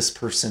love this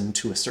person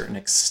to a certain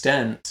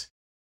extent.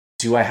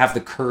 Do I have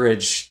the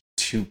courage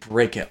to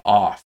break it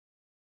off?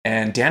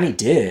 And Danny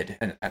did,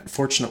 and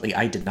unfortunately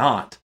I did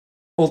not.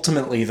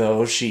 Ultimately,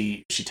 though,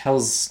 she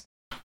tells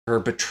her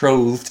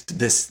betrothed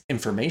this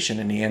information,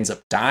 and he ends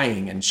up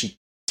dying, and she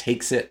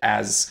takes it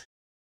as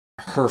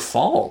her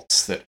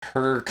fault, that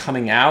her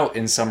coming out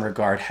in some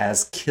regard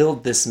has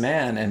killed this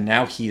man, and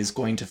now he is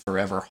going to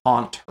forever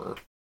haunt her.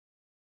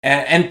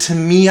 And to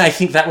me, I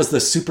think that was the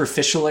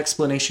superficial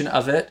explanation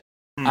of it.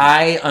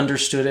 I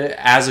understood it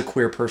as a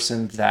queer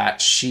person that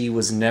she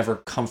was never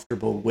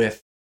comfortable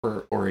with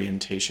her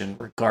orientation,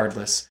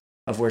 regardless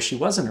of where she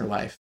was in her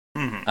life.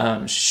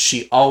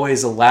 She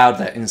always allowed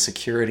that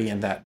insecurity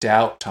and that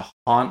doubt to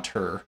haunt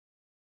her.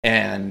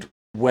 And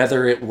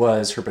whether it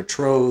was her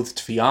betrothed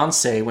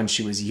fiance when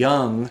she was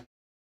young,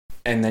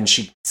 and then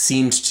she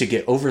seemed to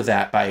get over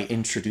that by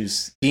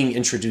being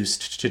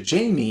introduced to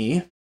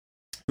Jamie,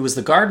 who was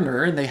the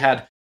gardener, and they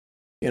had,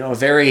 a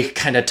very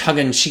kind of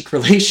tongue-in-cheek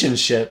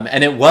relationship.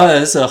 And it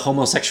was a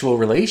homosexual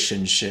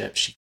relationship.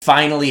 She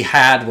finally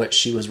had what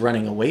she was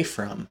running away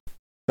from.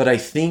 But I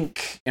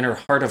think in her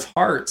heart of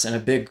hearts, and a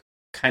big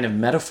kind of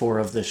metaphor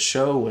of this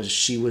show, was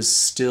she was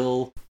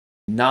still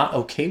not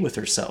okay with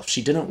herself.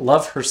 She didn't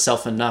love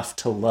herself enough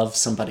to love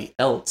somebody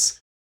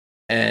else.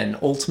 And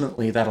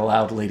ultimately that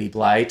allowed Lady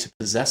Bly to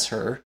possess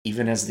her.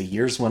 Even as the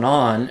years went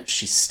on,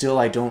 she still,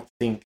 I don't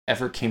think,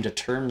 ever came to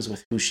terms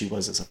with who she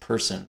was as a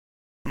person.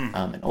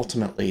 And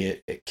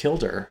ultimately it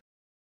killed her.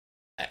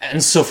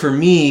 And so for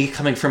me,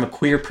 coming from a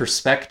queer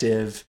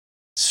perspective,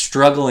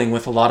 struggling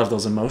with a lot of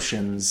those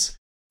emotions,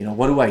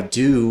 what do I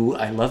do?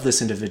 I love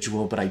this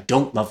individual, but I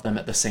don't love them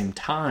at the same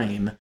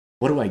time.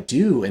 What do I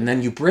do? And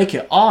then you break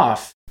it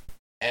off,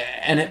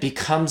 and it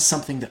becomes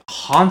something that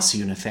haunts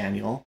you,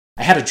 Nathaniel.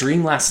 I had a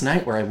dream last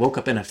night where I woke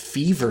up in a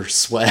fever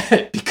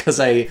sweat because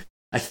I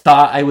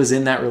thought I was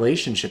in that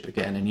relationship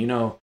again, and you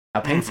know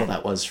how painful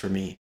that was for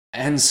me.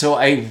 And so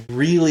I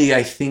really,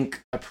 I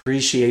think,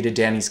 appreciated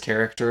Dani's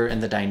character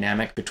and the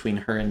dynamic between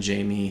her and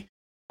Jamie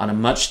on a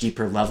much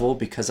deeper level,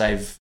 because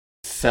I've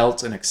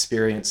felt and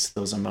experienced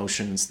those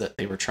emotions that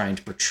they were trying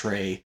to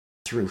portray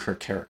through her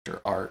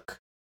character arc.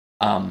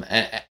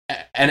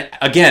 And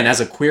again, as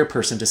a queer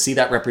person, to see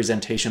that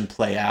representation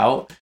play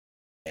out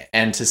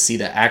and to see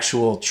the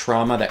actual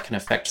trauma that can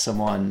affect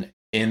someone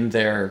in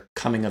their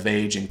coming of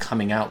age and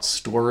coming out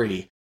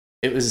story,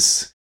 it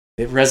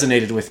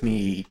resonated with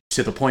me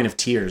to the point of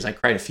tears. I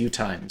cried a few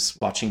times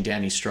watching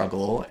Dani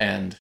struggle,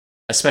 and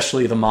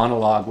especially the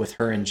monologue with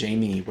her and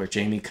Jamie, where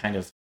Jamie kind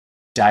of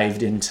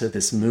dived into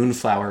this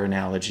moonflower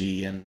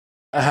analogy, and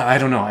I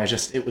don't know,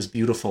 it was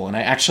beautiful. And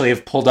I actually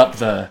have pulled up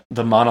the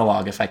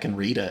monologue if I can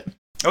read it.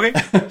 Okay.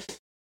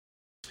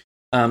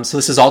 So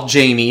this is all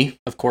Jamie,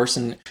 of course,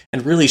 and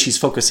really she's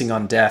focusing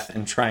on death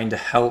and trying to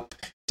help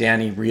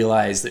Dani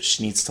realize that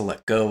she needs to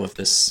let go of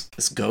this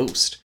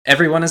ghost.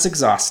 Everyone is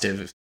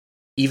exhaustive,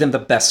 even the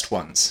best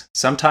ones.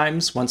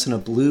 Sometimes, once in a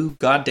blue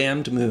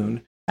goddamned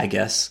moon, I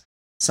guess,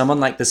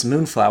 someone like this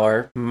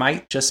moonflower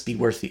might just be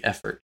worth the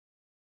effort.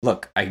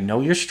 Look, I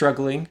know you're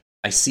struggling.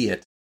 I see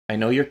it. I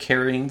know you're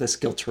carrying this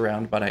guilt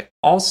around, but I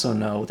also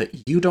know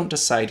that you don't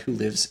decide who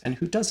lives and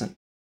who doesn't.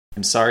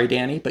 I'm sorry,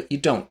 Dani, but you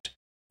don't.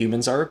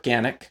 Humans are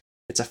organic.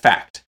 It's a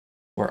fact.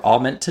 We're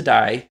all meant to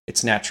die.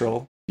 It's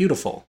natural,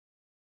 beautiful.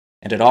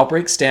 And it all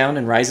breaks down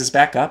and rises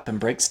back up and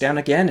breaks down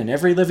again, and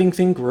every living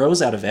thing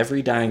grows out of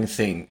every dying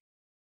thing.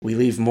 We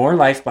leave more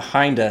life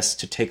behind us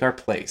to take our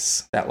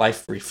place. That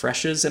life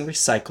refreshes and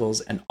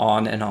recycles, and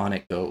on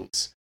it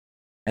goes.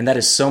 And that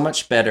is so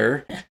much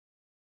better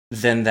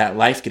than that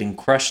life getting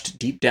crushed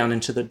deep down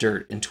into the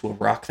dirt, into a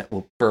rock that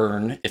will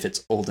burn if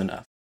it's old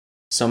enough.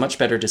 So much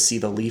better to see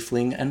the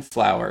leafling and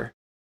flower.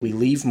 We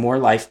leave more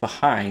life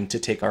behind to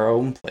take our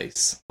own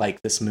place,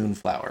 like this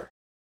moonflower.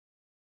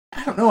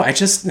 I don't know,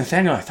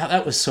 Nathaniel, I thought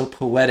that was so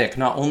poetic,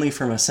 not only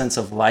from a sense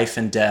of life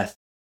and death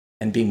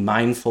and being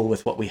mindful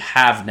with what we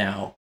have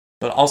now,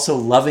 but also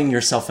loving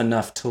yourself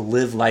enough to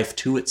live life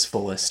to its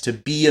fullest, to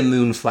be a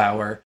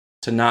moonflower,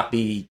 to not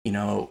be,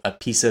 a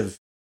piece of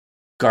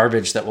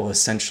garbage that will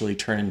essentially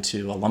turn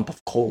into a lump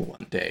of coal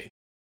one day.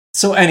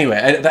 So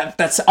anyway,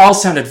 that's all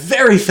sounded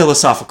very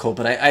philosophical,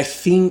 but I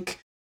think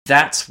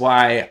that's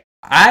why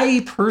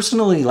I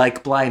personally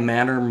like Bly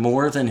Manor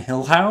more than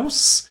Hill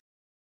House,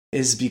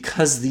 is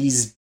because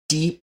these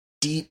deep,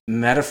 deep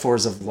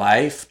metaphors of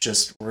life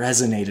just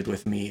resonated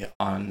with me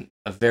on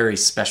a very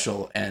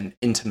special and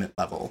intimate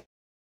level.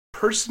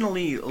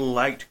 Personally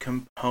liked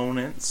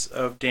components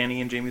of Dani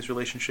and Jamie's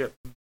relationship,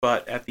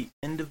 but at the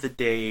end of the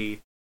day,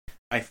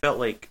 I felt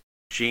like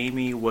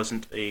Jamie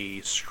wasn't a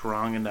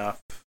strong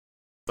enough,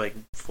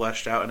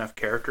 fleshed out enough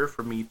character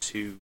for me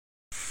to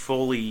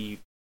fully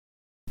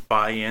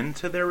buy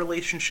into their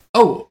relationship.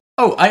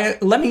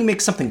 Let me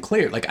make something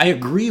clear. I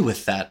agree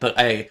with that, but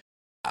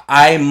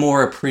I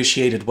more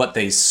appreciated what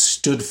they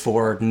stood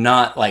for,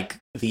 not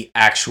the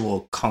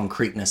actual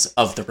concreteness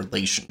of the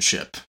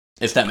relationship,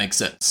 if that makes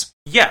sense.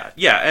 Yeah,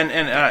 and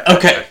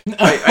okay.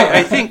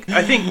 I think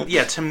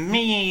yeah, to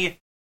me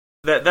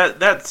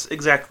that's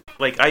exactly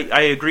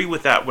I agree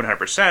with that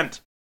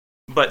 100%.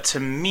 But to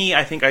me,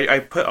 I think I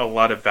put a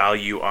lot of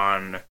value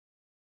on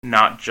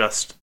not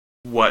just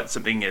what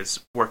something is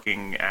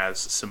working as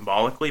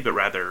symbolically, but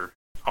rather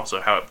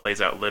also how it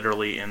plays out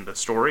literally in the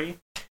story.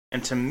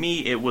 And to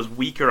me, it was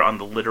weaker on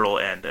the literal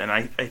end, and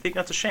I think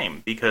that's a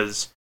shame,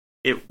 because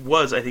it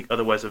was, I think,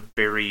 otherwise a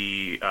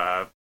very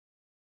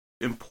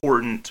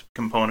important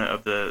component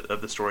of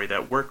the story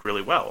that worked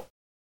really well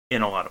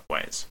in a lot of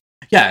ways.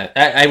 Yeah,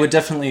 I would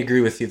definitely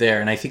agree with you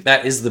there, and I think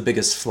that is the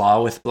biggest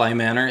flaw with Bly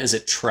Manor, is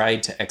it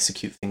tried to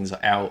execute things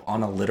out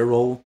on a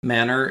literal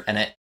manner, and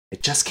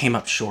it just came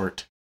up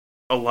short.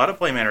 A lot of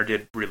Bly Manor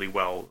did really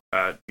well,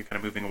 kind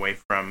of moving away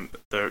from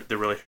the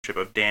relationship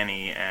of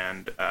Dani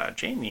and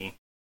Jamie,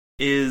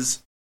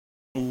 is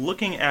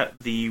looking at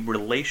the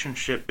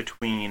relationship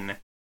between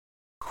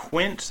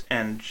Quint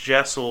and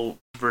Jessel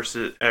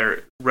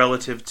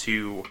relative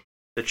to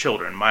the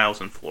children, Miles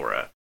and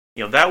Flora.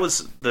 That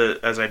was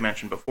as I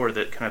mentioned before,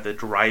 that kind of the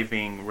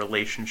driving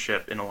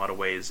relationship in a lot of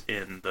ways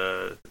in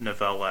the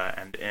novella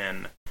and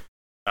in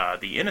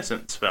the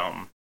Innocence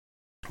film.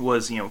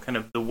 was, kind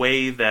of the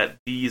way that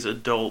these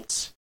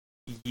adults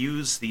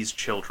use these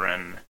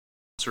children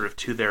sort of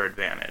to their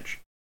advantage.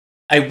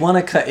 I want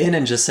to cut in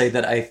and just say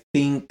that I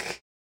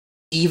think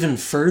even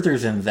further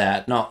than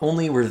that, not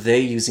only were they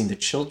using the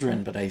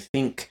children, but I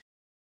think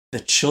the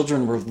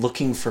children were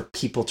looking for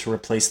people to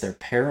replace their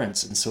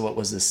parents. And so it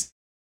was this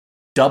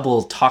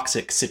double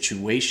toxic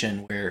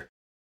situation where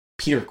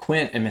Peter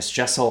Quint and Miss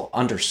Jessel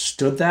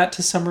understood that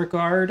to some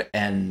regard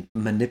and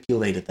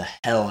manipulated the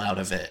hell out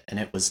of it. And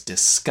it was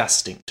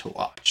disgusting to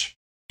watch.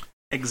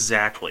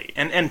 Exactly.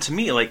 And to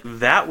me, like,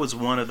 that was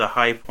one of the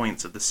high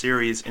points of the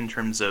series in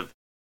terms of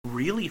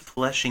really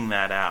fleshing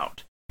that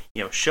out.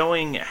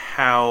 Showing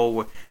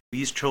how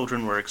these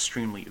children were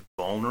extremely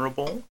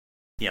vulnerable.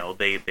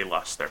 They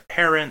lost their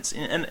parents,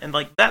 and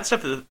like that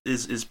stuff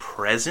is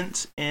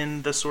present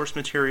in the source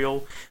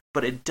material,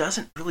 but it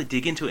doesn't really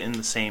dig into it in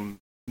the same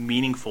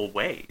meaningful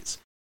ways.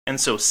 And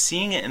so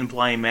seeing it in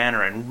Bly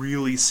Manor and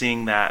really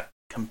seeing that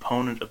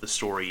component of the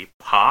story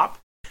pop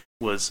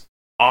was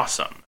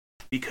awesome.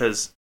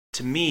 Because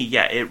to me,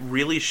 it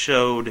really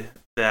showed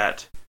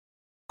that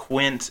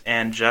Quint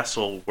and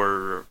Jessel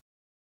were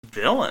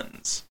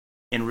villains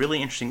in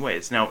really interesting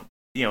ways. Now,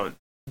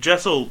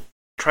 Jessel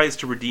tries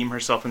to redeem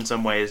herself in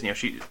some ways.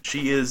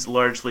 She is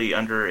largely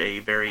under a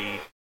very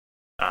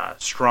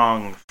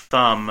strong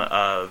thumb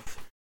of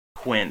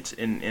Quint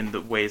in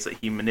the ways that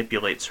he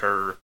manipulates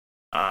her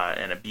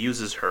and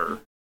abuses her.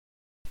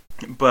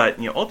 But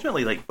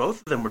ultimately, like, both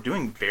of them were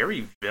doing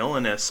very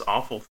villainous,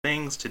 awful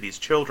things to these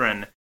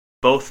children,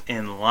 both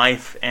in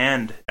life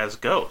and as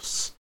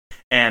ghosts.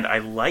 And I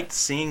liked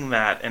seeing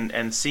that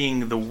and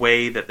seeing the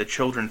way that the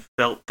children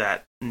felt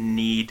that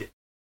need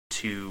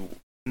to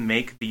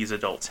make these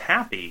adults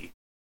happy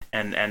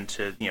and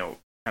to,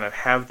 kind of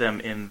have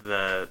them in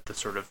the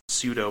sort of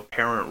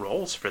pseudo-parent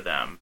roles for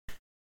them.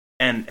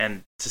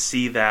 And to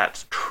see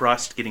that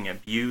trust getting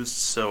abused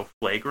so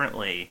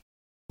flagrantly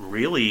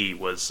really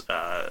was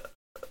a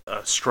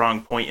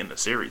strong point in the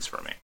series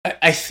for me.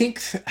 I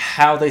think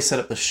how they set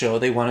up the show,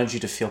 they wanted you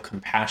to feel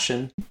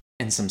compassion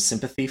and some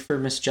sympathy for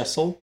Miss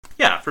Jessel.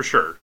 Yeah, for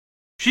sure.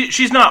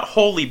 She's not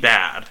wholly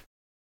bad.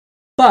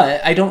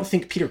 But I don't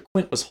think Peter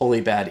Quint was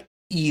wholly bad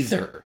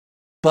either.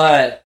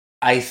 But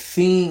I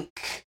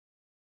think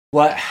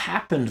what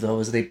happened, though,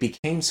 is they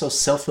became so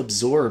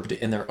self-absorbed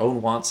in their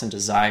own wants and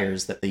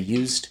desires that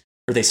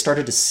they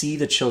started to see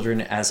the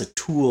children as a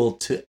tool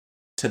to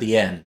the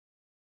end.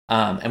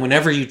 And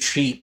whenever you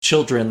treat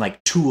children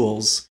like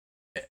tools,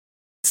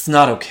 it's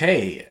not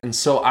okay. And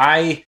so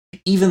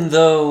even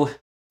though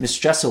Miss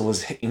Jessel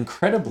was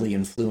incredibly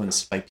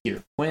influenced by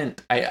Peter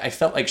Quint, I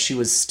felt like she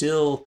was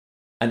still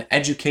an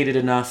educated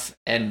enough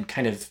and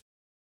kind of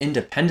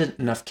independent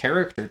enough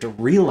character to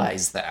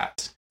realize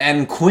that.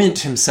 And Quint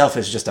himself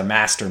is just a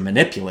master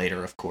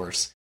manipulator, of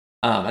course.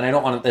 And I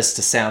don't want this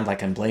to sound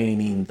like I'm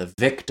blaming the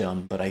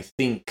victim, but I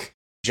think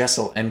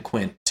Jessel and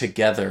Quint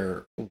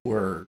together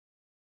were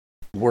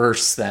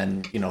worse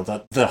than,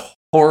 the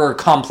horror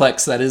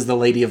complex that is the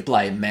Lady of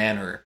Bly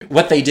Manor.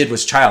 What they did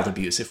was child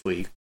abuse, if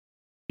we,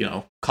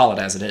 call it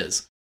as it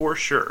is. For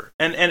sure.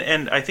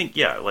 And I think,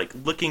 like,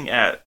 looking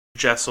at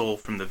Jessel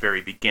from the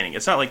very beginning,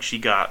 it's not like she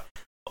got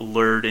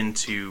lured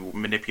into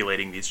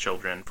manipulating these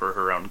children for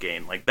her own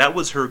gain. Like, that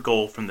was her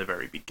goal from the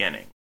very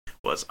beginning,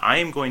 was I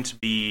am going to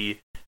be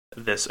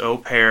this au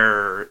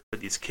pair for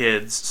these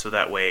kids so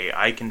that way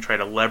I can try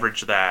to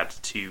leverage that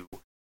to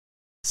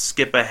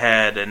skip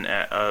ahead and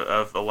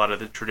of a lot of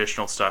the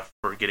traditional stuff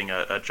for getting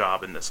a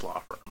job in this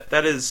law firm.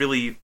 That is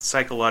really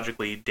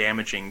psychologically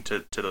damaging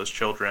to those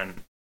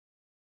children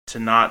to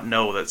not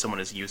know that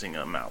someone is using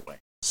them that way.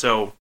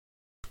 So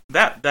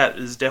that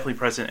is definitely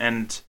present,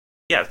 and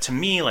to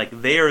me,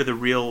 like, they are the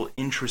real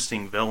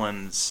interesting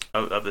villains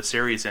of the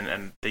series,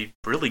 and they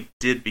really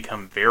did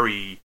become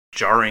very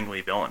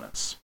jarringly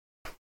villainous.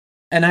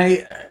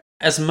 And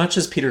as much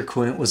as Peter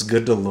Quint was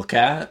good to look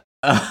at,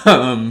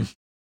 I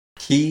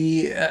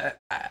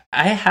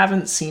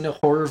haven't seen a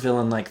horror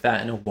villain like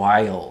that in a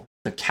while.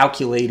 The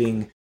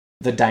calculating,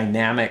 the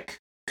dynamic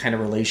kind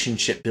of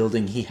relationship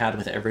building he had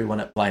with everyone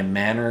at Bly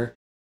Manor.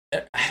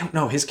 I don't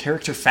know, his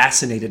character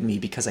fascinated me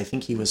because I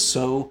think he was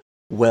so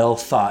well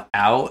thought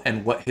out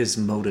and what his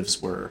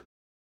motives were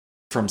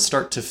from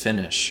start to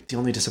finish. The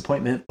only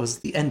disappointment was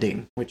the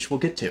ending, which we'll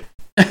get to.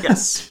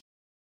 Yes.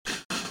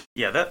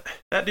 Yeah,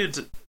 that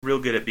dude's real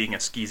good at being a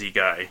skeezy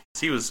guy.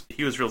 He was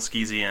real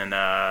skeezy in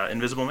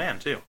Invisible Man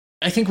too.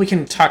 I think we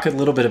can talk a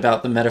little bit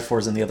about the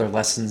metaphors and the other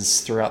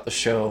lessons throughout the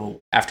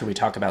show after we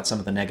talk about some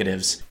of the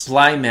negatives.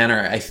 Bly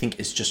Manor, I think,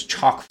 is just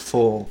chock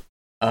full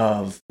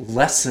of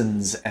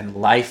lessons and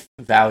life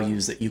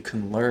values that you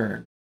can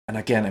learn. And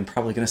again, I'm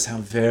probably going to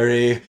sound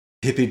very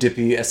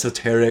hippy-dippy,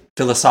 esoteric,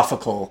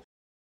 philosophical,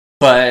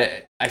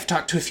 but I've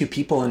talked to a few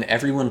people and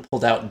everyone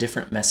pulled out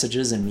different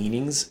messages and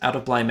meanings out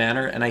of Bly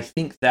Manor, and I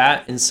think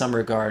that, in some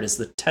regard, is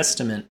the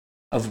testament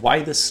of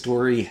why this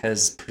story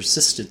has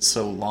persisted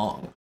so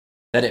long.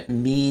 That it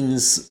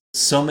means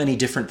so many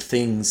different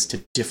things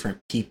to different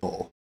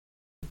people.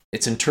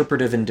 It's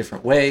interpretive in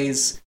different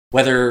ways,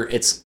 whether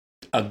it's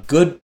a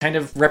good kind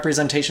of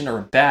representation or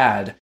a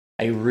bad,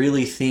 I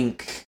really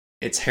think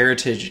its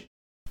heritage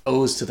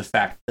owes to the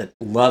fact that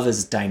love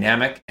is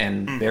dynamic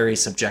and very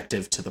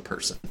subjective to the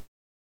person.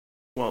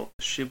 Well,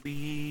 should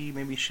we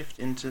maybe shift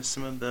into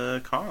some of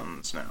the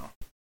cons now?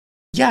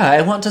 Yeah,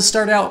 I want to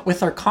start out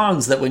with our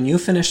cons that when you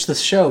finished the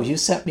show, you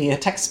sent me a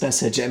text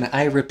message and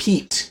I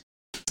repeat,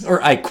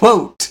 or I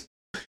quote,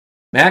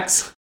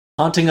 Max,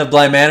 Haunting of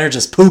Bly Manor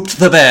just pooped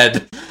the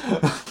bed.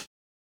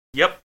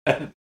 Yep.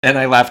 And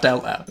I laughed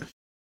out loud.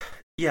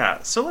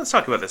 Yeah, so let's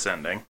talk about this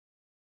ending.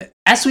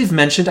 As we've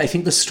mentioned, I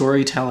think the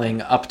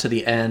storytelling up to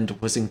the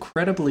end was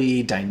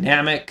incredibly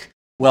dynamic,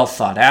 well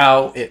thought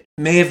out. It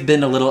may have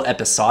been a little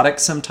episodic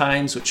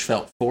sometimes, which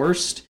felt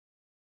forced.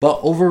 But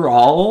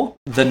overall,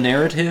 the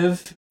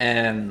narrative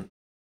and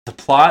the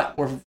plot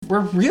were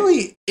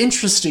really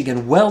interesting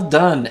and well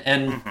done,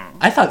 and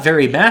I thought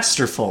very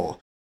masterful.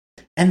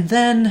 And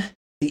then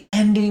the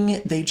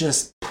ending, they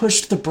just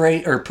pushed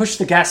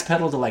the gas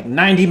pedal to like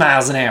 90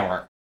 miles an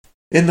hour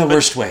in the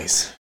worst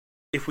ways.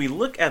 If we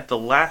look at the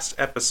last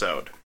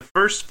episode, the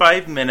first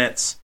 5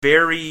 minutes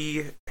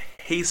very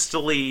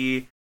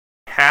hastily,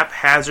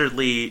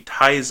 haphazardly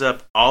ties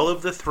up all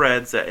of the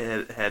threads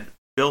that had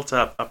built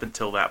up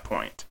until that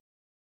point.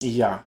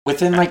 Yeah,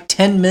 within like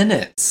 10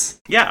 minutes.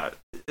 Yeah,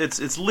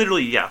 it's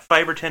literally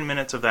 5 or 10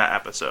 minutes of that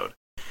episode.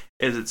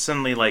 Is it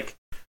suddenly like,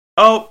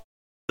 oh,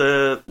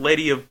 the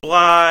Lady of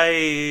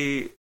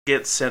Bly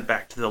gets sent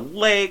back to the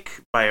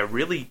lake by a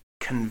really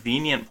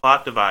convenient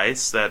plot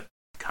device that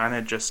kind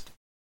of just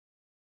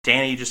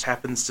Danny just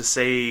happens to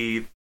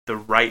say the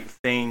right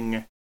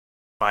thing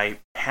by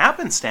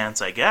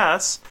happenstance, I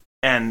guess.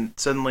 And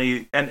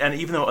suddenly, and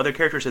even though other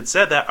characters had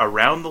said that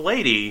around the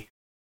lady,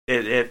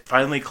 it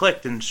finally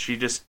clicked and she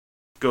just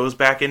goes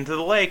back into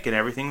the lake and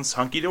everything's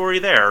hunky-dory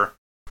there.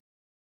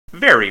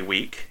 Very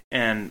weak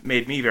and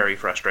made me very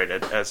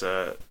frustrated as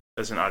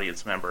an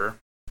audience member.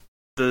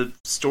 The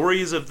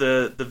stories of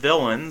the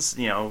villains,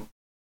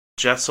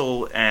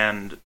 Jessel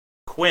and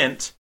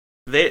Quint,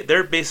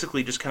 they're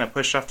basically just kind of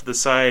pushed off to the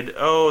side.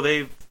 Oh,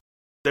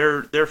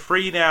 they're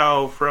free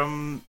now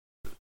from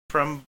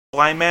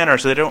Bly Manor,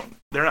 so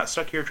they're not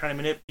stuck here trying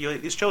to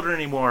manipulate these children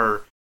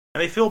anymore,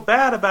 and they feel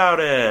bad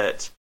about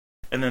it,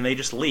 and then they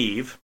just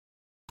leave.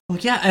 Well,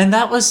 yeah, and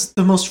that was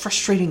the most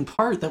frustrating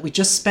part, that we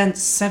just spent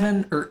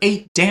 7 or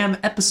 8 damn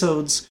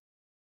episodes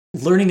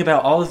learning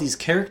about all of these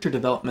character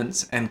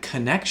developments and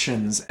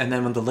connections, and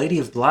then when the Lady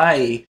of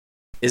Bly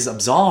is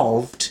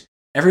absolved,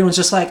 everyone's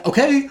just like,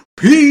 okay,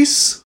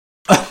 peace!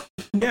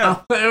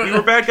 Yeah, you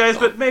were bad guys,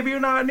 but maybe you're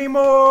not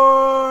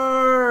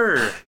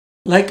anymore!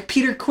 Like,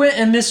 Peter Quint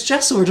and Miss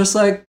Jessel were just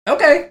like,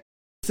 okay,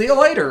 see you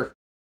later.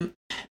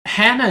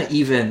 Hannah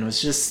even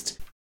was just...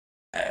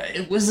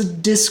 it was a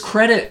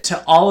discredit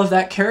to all of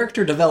that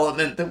character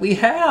development that we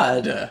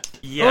had.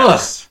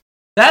 Yes. Ugh,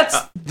 that's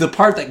the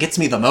part that gets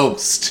me the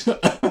most.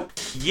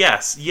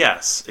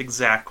 Yes,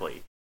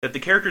 exactly. That the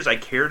characters I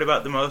cared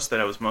about the most, that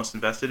I was most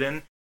invested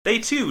in, they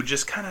too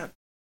just kind of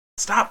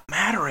stopped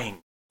mattering.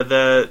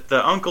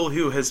 The uncle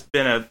who has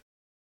been a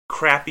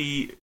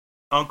crappy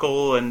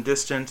uncle and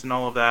distant and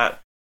all of that,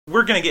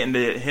 we're going to get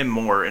into him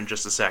more in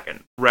just a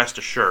second, rest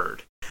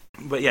assured.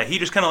 But yeah, he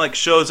just kind of like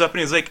shows up and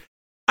he's like,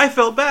 I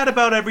felt bad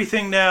about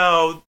everything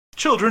now.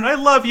 Children, I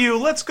love you.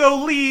 Let's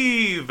go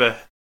leave.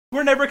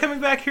 We're never coming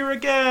back here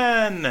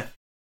again.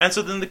 And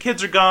so then the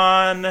kids are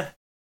gone.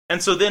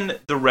 And so then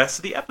the rest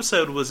of the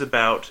episode was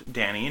about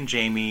Danny and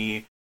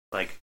Jamie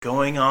like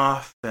going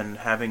off and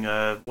having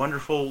a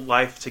wonderful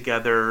life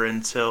together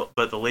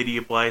but the Lady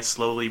of Bly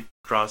slowly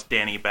draws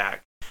Danny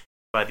back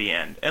by the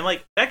end. And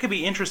like that could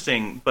be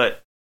interesting,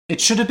 but it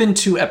should have been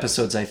 2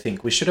 episodes, I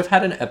think. We should have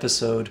had an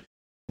episode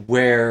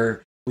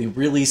where we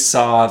really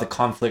saw the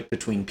conflict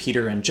between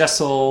Peter and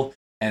Jessel,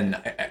 and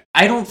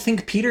I don't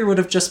think Peter would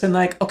have just been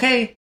like,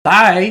 okay,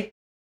 bye.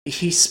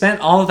 He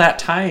spent all of that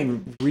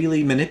time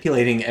really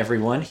manipulating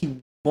everyone. He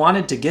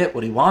wanted to get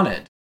what he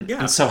wanted. Yeah.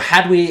 And so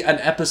had we an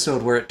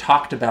episode where it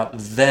talked about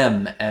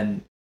them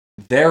and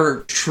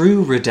their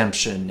true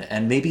redemption,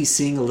 and maybe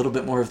seeing a little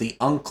bit more of the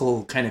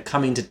uncle kind of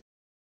coming to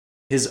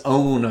his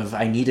own of,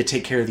 I need to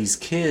take care of these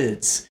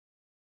kids,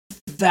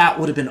 that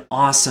would have been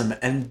awesome.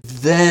 And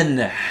then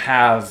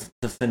have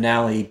the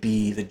finale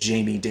be the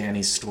Jamie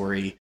Danny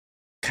story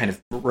kind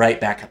of right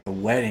back at the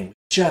wedding.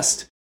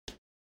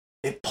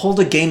 It pulled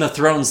a Game of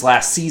Thrones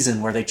last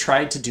season where they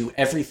tried to do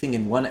everything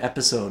in one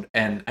episode,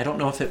 and I don't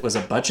know if it was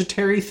a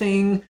budgetary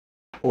thing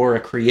or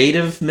a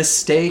creative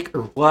mistake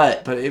or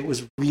what, but it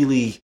was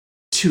really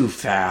too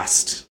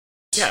fast.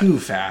 Yeah. Too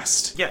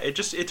fast. Yeah,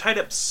 it tied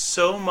up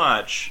so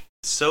much,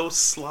 so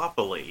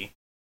sloppily.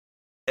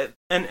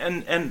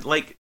 And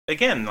like,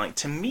 again, like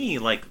to me,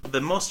 like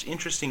the most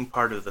interesting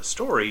part of the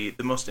story,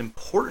 the most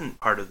important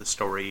part of the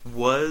story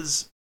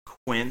was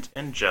Quint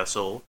and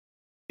Jessel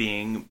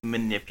being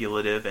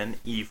manipulative and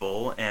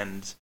evil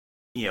and,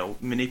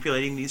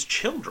 manipulating these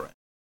children.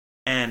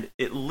 And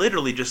it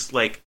literally just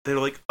like, they're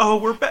like,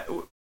 oh,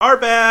 our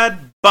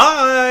bad,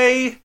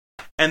 bye!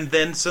 And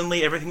then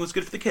suddenly everything was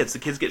good for the kids. The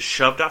kids get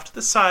shoved off to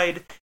the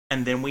side,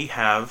 and then we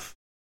have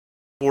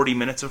 40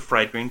 minutes of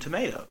fried green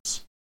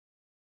tomatoes.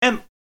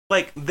 And,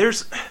 like,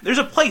 there's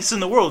a place in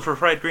the world for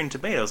fried green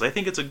tomatoes. I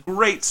think it's a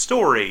great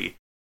story.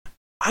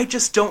 I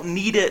just don't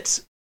need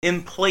it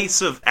in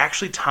place of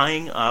actually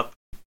tying up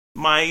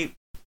my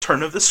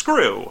turn of the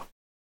screw.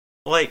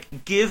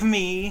 Like, give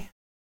me,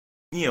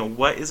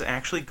 what is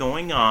actually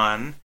going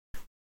on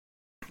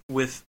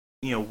with,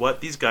 what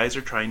these guys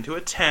are trying to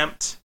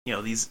attempt,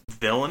 these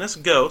villainous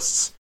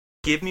ghosts.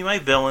 Give me my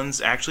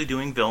villains actually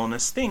doing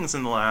villainous things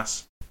in the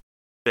last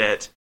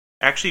bit.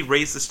 Actually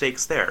raise the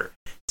stakes there.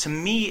 To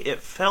me,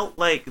 it felt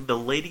like the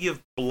Lady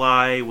of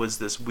Bly was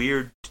this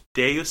weird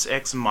deus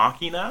ex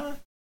machina,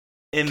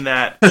 in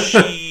that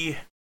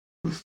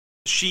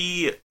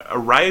she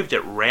arrived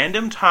at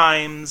random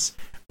times,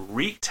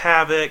 wreaked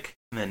havoc,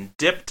 and then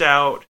dipped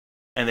out,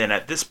 and then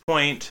at this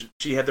point,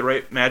 she had the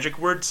right magic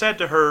word said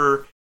to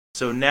her,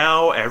 so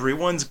now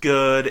everyone's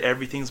good,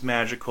 everything's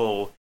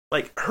magical.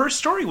 Like, her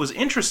story was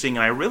interesting,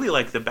 and I really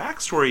liked the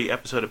backstory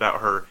episode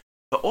about her,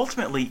 but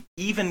ultimately,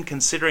 even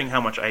considering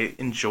how much I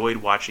enjoyed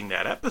watching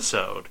that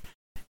episode,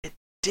 it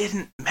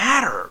didn't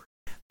matter.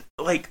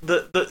 Like,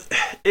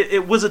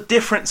 it was a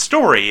different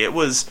story.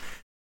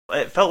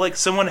 It felt like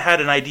someone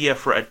had an idea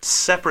for a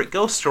separate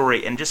ghost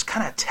story and just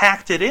kind of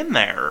tacked it in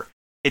there.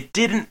 It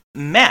didn't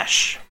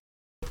mesh.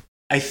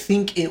 I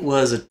think it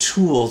was a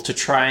tool to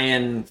try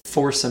and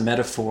force a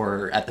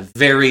metaphor at the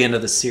very end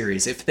of the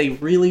series. If they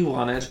really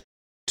wanted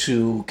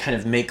to kind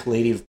of make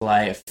Lady of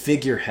Bly a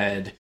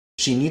figurehead,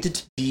 she needed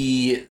to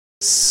be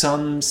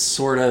some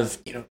sort of,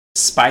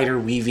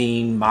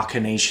 spider-weaving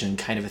machination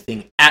kind of a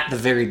thing at the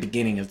very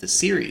beginning of the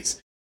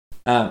series.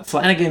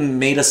 Flanagan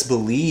made us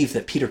believe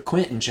that Peter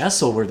Quint and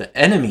Jessel were the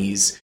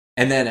enemies,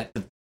 and then at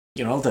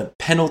the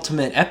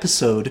penultimate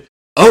episode,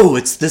 oh,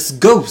 it's this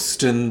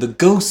ghost, and the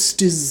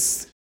ghost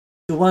is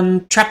the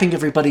one trapping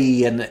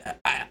everybody, and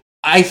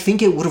I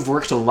think it would have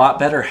worked a lot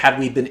better had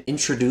we been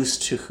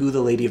introduced to who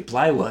the Lady of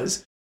Bly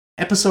was.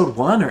 Episode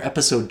 1 or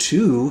episode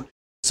 2,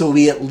 so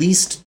we at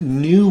least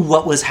knew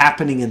what was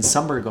happening in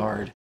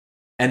Summerguard,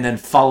 and then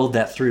followed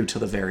that through to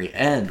the very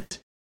end.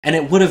 And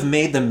it would have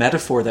made the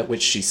metaphor that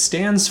which she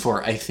stands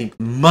for, I think,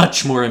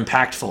 much more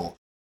impactful.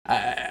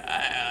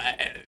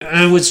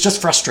 It was just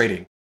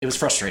frustrating. It was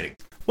frustrating.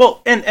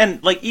 Well,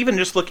 and like, even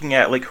just looking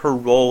at, like, her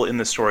role in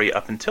the story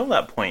up until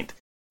that point,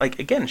 like,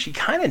 again, she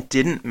kind of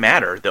didn't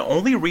matter. The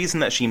only reason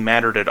that she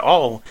mattered at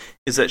all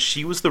is that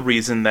she was the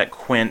reason that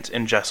Quint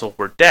and Jessel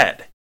were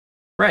dead.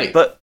 Right.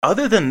 But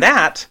other than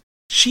that,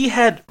 she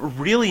had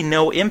really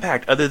no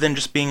impact other than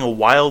just being a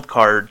wild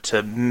card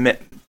to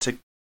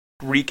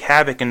wreak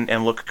havoc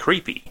and look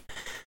creepy.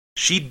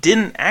 She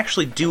didn't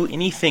actually do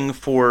anything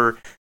for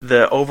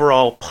the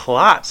overall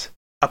plot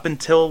up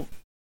until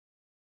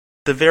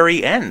the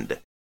very end.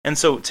 And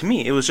so, to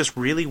me, it was just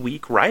really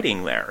weak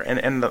writing there.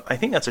 And I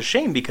think that's a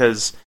shame,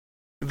 because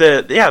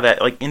that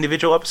like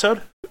individual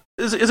episode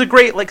is a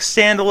great, like,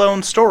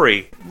 standalone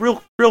story.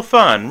 Real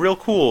fun, real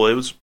cool. It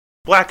was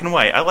black and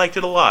white. I liked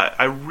it a lot.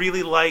 I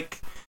really like,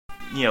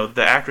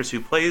 the actress who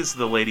plays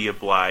the Lady of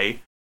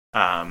Bly.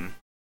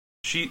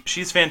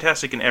 She's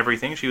fantastic in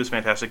everything. She was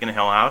fantastic in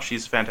Hill House.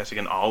 She's fantastic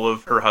in all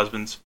of her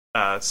husband's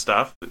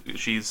stuff.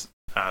 She's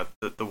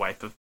the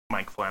wife of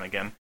Mike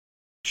Flanagan.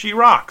 She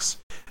rocks.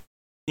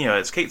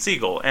 It's Kate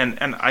Siegel, and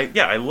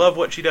I love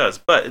what she does,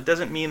 but it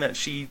doesn't mean that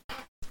she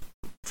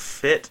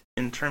fit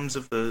in terms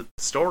of the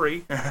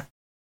story.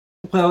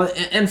 Well,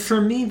 and for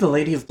me, the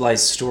Lady of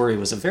Bly's story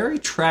was a very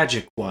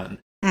tragic one.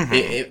 Mm-hmm.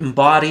 It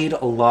embodied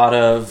a lot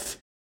of,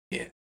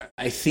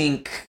 I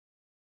think,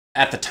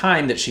 at the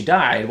time that she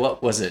died,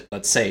 what was it,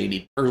 let's say,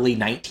 the early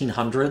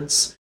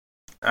 1900s?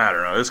 I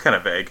don't know, it was kind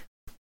of vague.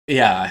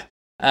 Yeah.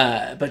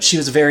 But she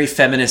was very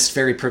feminist,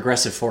 very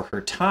progressive for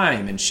her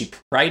time, and she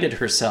prided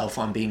herself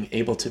on being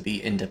able to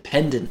be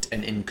independent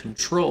and in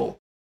control.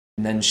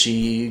 And then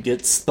she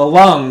gets the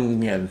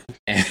lung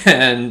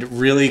and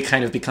really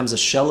kind of becomes a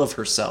shell of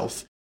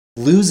herself,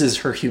 loses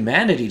her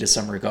humanity to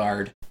some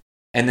regard,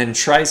 and then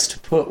tries to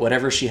put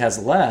whatever she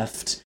has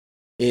left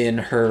in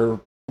her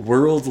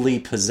worldly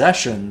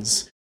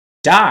possessions,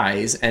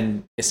 dies,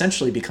 and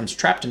essentially becomes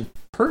trapped in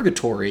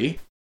purgatory,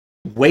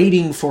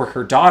 waiting for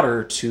her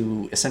daughter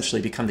to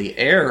essentially become the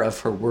heir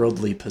of her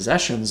worldly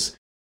possessions,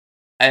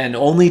 and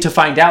only to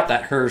find out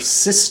that her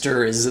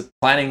sister is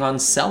planning on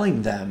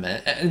selling them.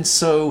 And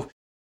so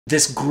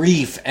this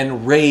grief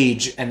and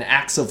rage and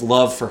acts of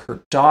love for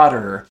her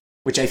daughter,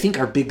 which I think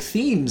are big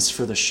themes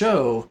for the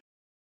show,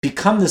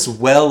 become this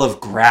well of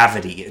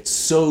gravity. It's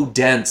so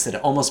dense that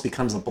it almost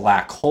becomes a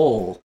black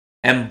hole,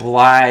 and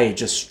Bly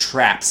just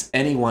traps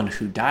anyone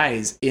who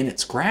dies in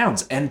its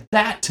grounds. And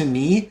that, to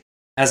me,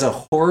 as a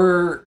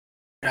horror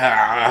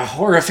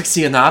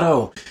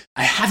aficionado,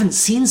 I haven't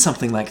seen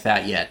something like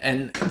that yet.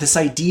 And this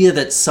idea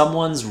that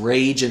someone's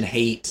rage and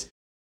hate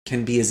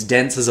can be as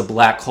dense as a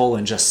black hole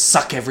and just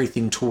suck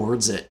everything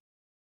towards it,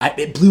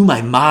 it blew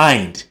my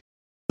mind.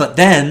 But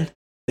then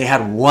they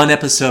had one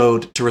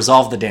episode to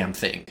resolve the damn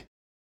thing.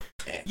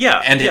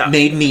 Yeah. And it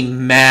made me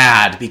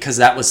mad, because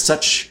that was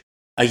such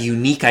a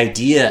unique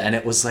idea, and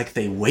it was like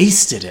they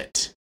wasted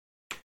it.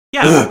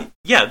 Yeah.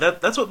 Yeah,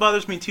 that's what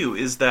bothers me too,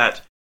 is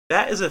that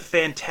is a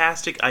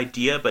fantastic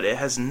idea, but it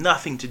has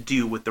nothing to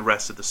do with the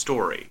rest of the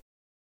story.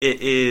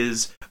 It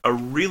is a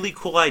really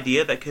cool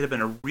idea that could have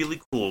been a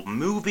really cool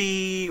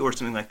movie or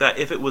something like that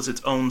if it was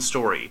its own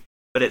story.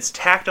 But it's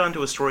tacked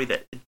onto a story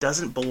that it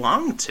doesn't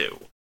belong to.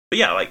 But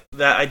yeah, like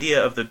that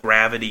idea of the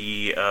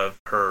gravity of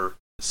her,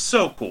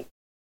 so cool,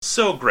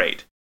 so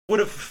great. Would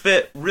have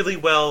fit really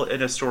well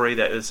in a story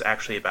that is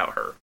actually about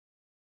her.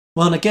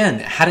 Well, and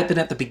again, had it been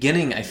at the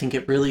beginning, I think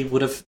it really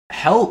would have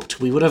helped.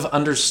 We would have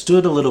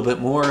understood a little bit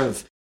more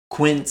of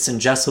Quint's and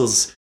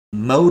Jessel's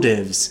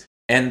motives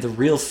and the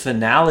real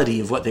finality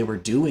of what they were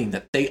doing,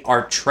 that they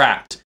are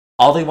trapped.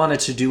 All they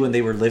wanted to do when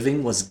they were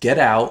living was get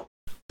out,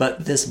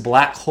 but this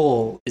black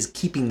hole is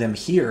keeping them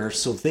here,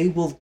 so they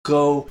will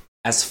go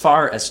as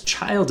far as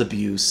child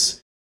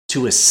abuse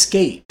to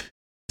escape.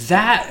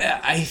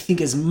 That, I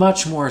think, is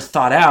much more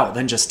thought out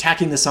than just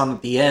tacking this on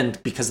at the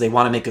end because they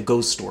want to make a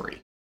ghost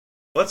story.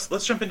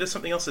 Let's jump into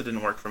something else that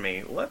didn't work for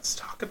me. Let's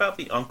talk about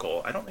the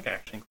uncle. I don't think I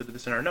actually included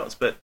this in our notes,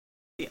 but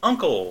the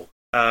uncle,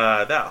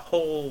 that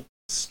whole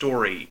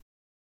story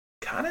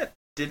kind of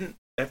didn't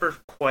ever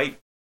quite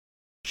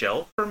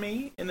gel for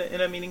me in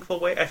a meaningful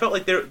way. I felt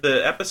like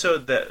the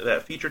episode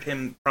that featured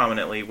him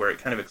prominently, where it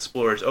kind of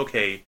explores,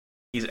 okay,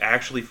 he's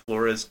actually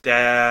Flora's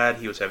dad,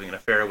 he was having an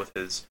affair with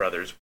his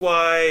brother's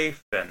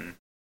wife, and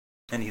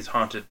he's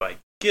haunted by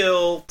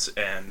guilt,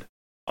 and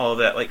all of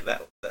that, like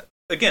that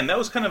again, that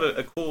was kind of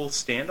a cool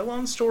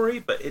standalone story,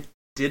 but it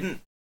didn't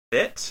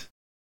fit.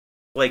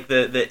 Like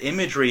the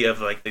imagery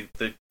of like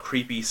the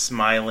creepy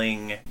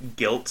smiling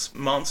guilt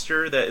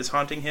monster that is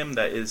haunting him,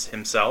 that is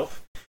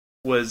himself,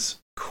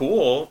 was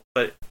cool,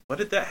 but what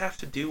did that have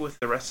to do with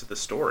the rest of the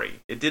story?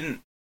 It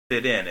didn't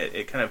fit in.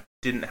 It kind of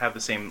didn't have the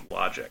same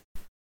logic,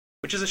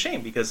 which is a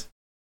shame because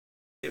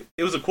it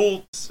was a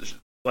cool,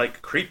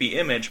 like, creepy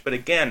image, but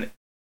again,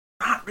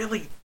 not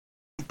really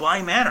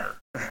Bly Manor.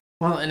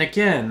 Well, and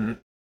again,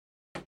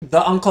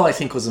 the uncle, I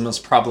think, was the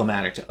most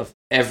problematic of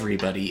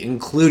everybody,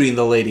 including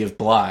the Lady of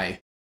Bly,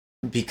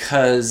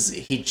 because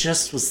he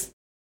just was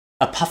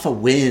a puff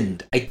of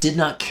wind. I did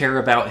not care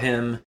about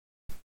him.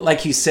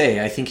 Like you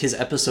say, I think his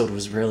episode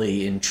was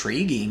really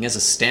intriguing as a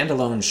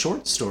standalone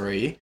short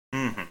story,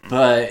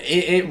 but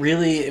it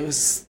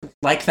was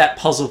like that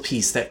puzzle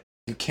piece that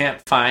you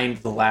can't find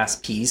the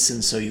last piece,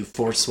 and so you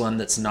force one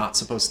that's not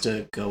supposed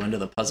to go into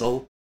the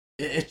puzzle.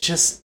 It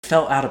just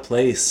felt out of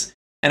place.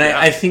 And yeah.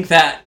 I think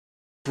that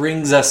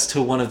brings us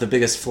to one of the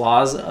biggest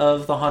flaws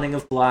of The Haunting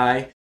of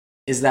Bly,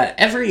 is that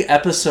every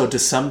episode to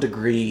some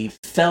degree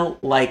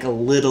felt like a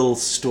little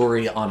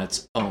story on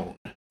its own.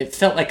 It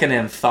felt like an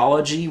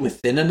anthology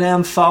within an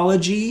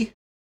anthology.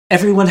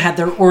 Everyone had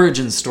their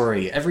origin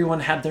story. Everyone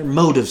had their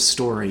motive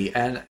story.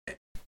 And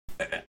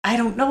I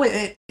don't know,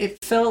 it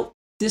felt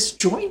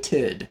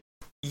disjointed.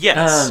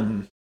 Yes.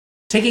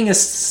 Taking a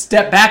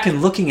step back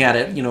and looking at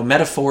it,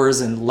 metaphors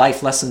and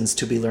life lessons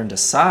to be learned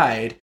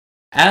aside,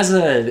 as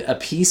a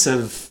piece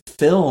of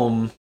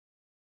film,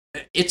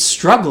 it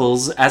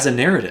struggles as a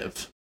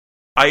narrative.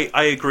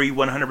 I agree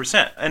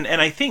 100%. And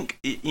I think,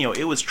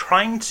 it was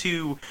trying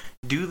to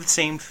do the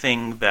same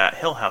thing that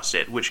Hill House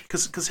did, which,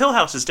 because Hill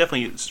House is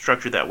definitely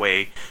structured that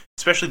way,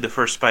 especially the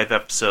first 5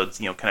 episodes,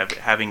 kind of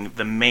having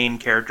the main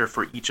character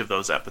for each of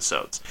those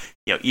episodes.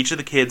 Each of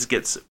the kids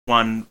gets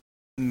one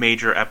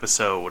major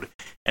episode,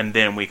 and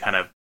then we kind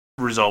of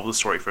resolve the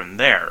story from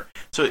there.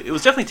 So it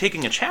was definitely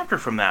taking a chapter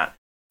from that.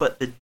 But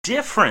the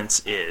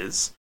difference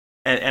is,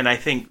 and I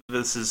think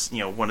this is,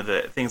 one of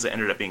the things that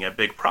ended up being a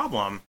big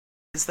problem,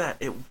 is that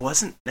it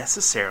wasn't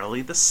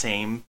necessarily the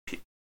same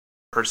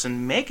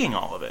person making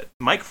all of it.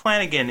 Mike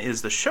Flanagan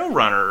is the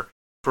showrunner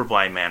for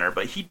Bly Manor,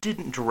 but he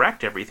didn't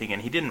direct everything,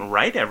 and he didn't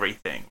write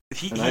everything.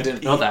 I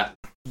didn't know that.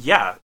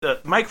 Yeah,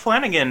 Mike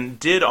Flanagan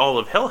did all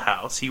of Hill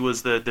House. He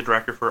was the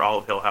director for all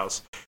of Hill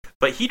House.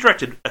 But he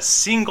directed a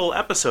single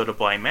episode of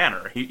Bly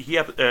Manor. He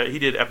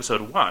did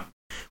episode 1.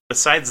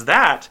 Besides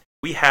that,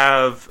 we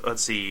have,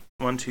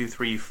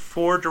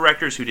 4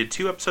 directors who did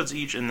 2 episodes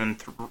each, and then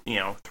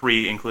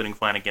 3, including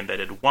Flanagan, that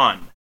did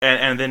 1.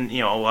 And then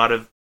a lot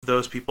of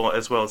those people,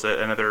 as well as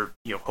another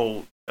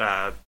whole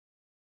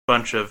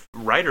bunch of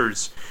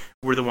writers,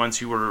 were the ones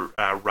who were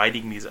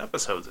writing these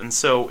episodes. And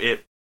so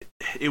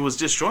it was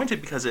disjointed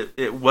because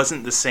it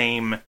wasn't the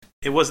same.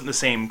 It wasn't the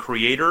same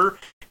creator,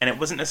 and it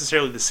wasn't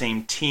necessarily the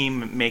same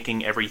team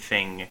making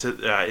everything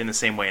in the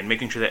same way and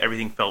making sure that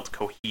everything felt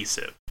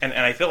cohesive. And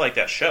I feel like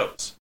that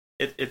shows.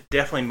 It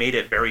definitely made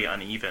it very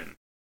uneven.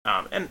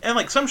 And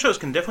like some shows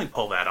can definitely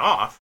pull that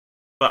off,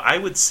 but I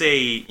would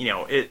say,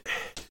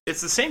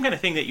 it's the same kind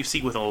of thing that you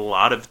see with a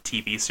lot of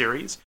TV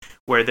series,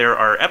 where there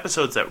are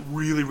episodes that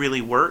really, really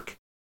work,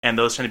 and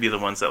those tend to be the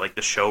ones that like the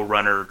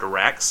showrunner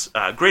directs.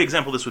 Great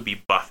example of this would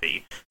be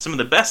Buffy. Some of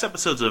the best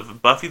episodes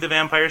of Buffy the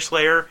Vampire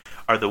Slayer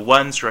are the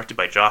ones directed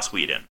by Joss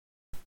Whedon.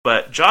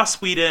 But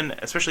Joss Whedon,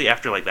 especially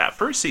after like that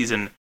first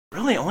season,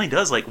 really only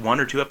does like 1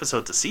 or 2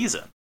 episodes a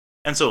season.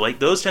 And so, like,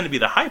 those tend to be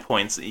the high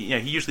points. He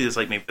usually does,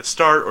 like, maybe the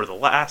start or the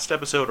last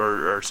episode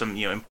or some,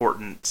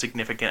 important,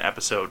 significant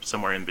episode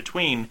somewhere in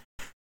between.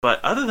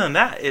 But other than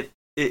that, it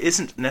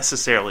isn't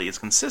necessarily as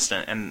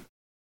consistent. And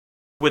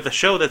with a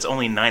show that's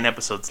only 9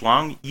 episodes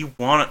long, you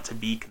want it to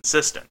be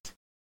consistent.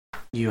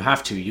 You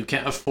have to. You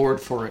can't afford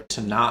for it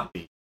to not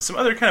be. Some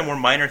other kind of more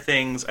minor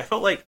things. I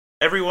felt like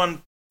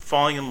everyone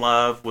falling in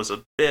love was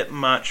a bit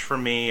much for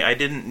me. I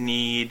didn't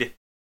need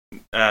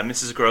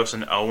Mrs. Gross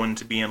and Owen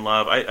to be in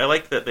love. I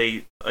like that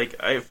they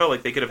I felt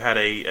like they could have had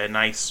a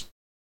nice,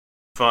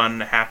 fun,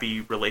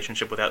 happy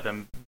relationship without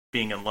them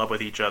being in love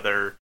with each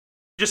other.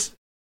 Just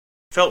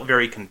felt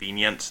very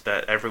convenient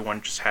that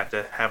everyone just had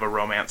to have a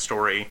romance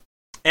story.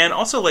 And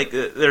also, like,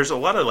 there's a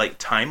lot of like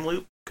time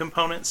loop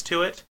components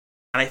to it,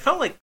 and I felt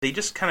like they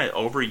just kind of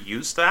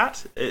overused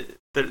that.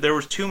 There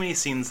was too many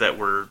scenes that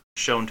were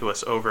shown to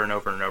us over and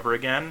over and over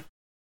again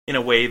in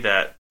a way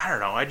that, I don't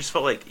know, I just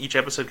felt like each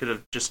episode could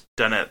have just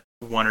done it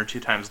 1 or 2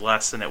 times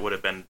less, and it would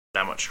have been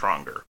that much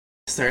stronger.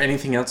 Is there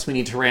anything else we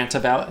need to rant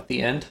about at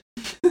the end?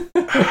 No,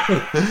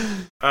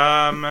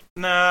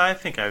 I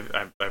think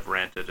I've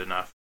ranted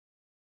enough.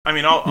 I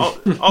mean,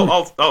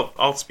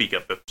 I'll speak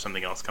up if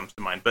something else comes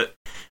to mind. But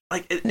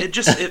like,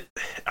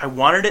 I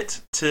wanted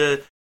it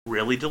to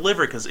really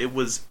deliver because it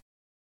was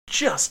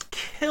just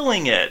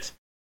killing it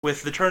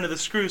with the turn of the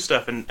screw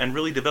stuff and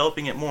really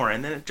developing it more,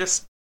 and then it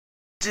just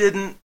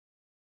didn't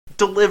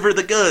deliver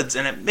the goods,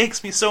 and it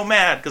makes me so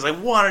mad because I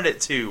wanted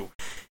it to.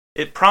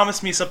 It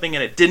promised me something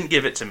and it didn't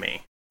give it to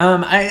me.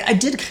 I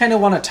did kind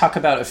of want to talk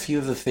about a few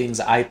of the things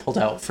I pulled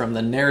out from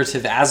the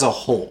narrative as a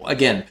whole.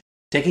 Again,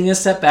 taking a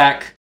step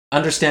back,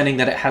 understanding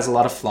that it has a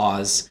lot of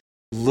flaws,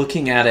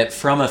 looking at it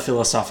from a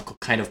philosophical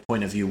kind of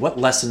point of view, what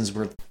lessons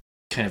were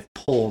kind of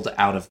pulled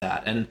out of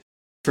that. And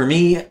for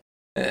me,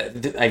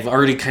 I've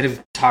already kind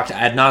of talked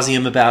ad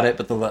nauseum about it,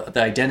 but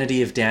the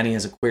identity of Dani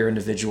as a queer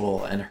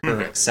individual and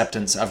her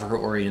acceptance of her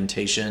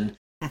orientation,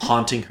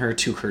 haunting her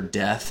to her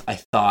death, I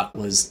thought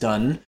was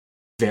done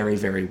very,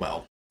 very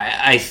well.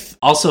 I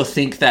also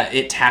think that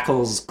it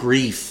tackles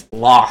grief,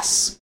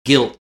 loss,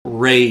 guilt,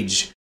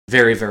 rage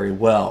very, very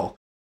well.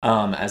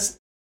 As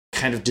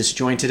kind of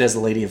disjointed as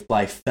the Lady of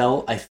Bly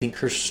felt, I think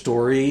her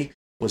story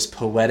was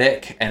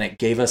poetic, and it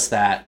gave us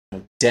that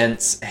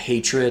dense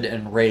hatred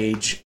and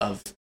rage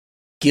of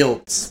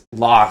guilt,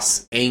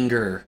 loss,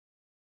 anger,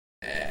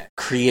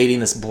 creating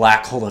this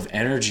black hole of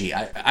energy.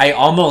 I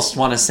almost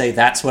want to say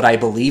that's what I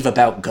believe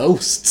about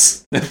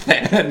ghosts,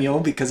 Nathaniel,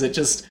 because it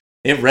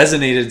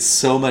resonated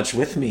so much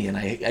with me, and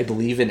I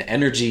believe in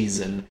energies,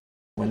 and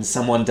when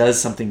someone does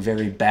something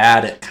very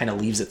bad, it kind of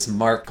leaves its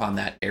mark on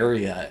that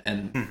area,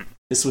 and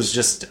this was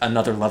just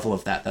another level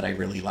of that I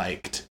really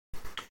liked.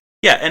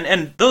 Yeah,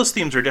 and those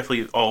themes are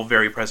definitely all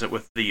very present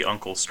with the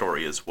uncle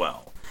story as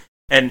well.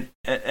 And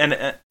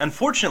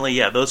unfortunately,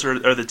 yeah, those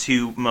are the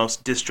 2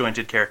 most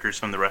disjointed characters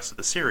from the rest of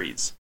the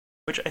series,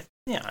 which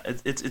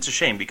it's a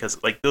shame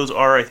because like those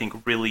are, I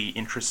think, really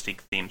interesting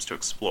themes to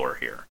explore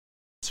here,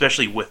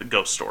 especially with a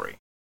ghost story.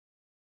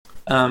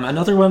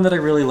 Another one that I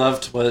really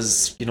loved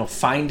was,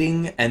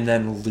 finding and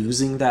then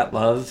losing that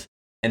love,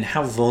 and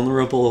how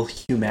vulnerable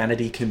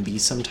humanity can be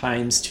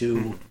sometimes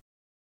to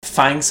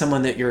find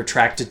someone that you're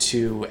attracted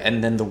to,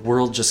 and then the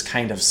world just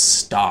kind of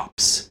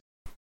stops.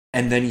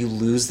 And then you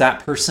lose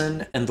that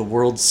person, and the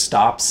world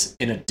stops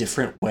in a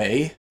different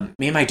way.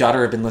 Me and my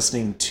daughter have been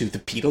listening to the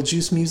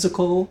Beetlejuice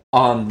musical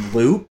on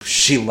loop.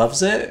 She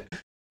loves it.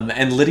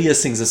 And Lydia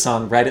sings a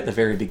song right at the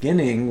very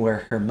beginning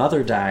where her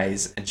mother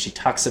dies, and she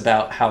talks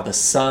about how the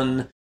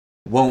sun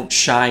won't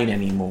shine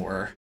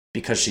anymore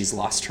because she's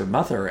lost her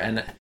mother.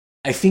 And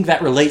I think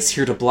that relates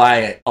here to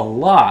Bly a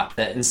lot,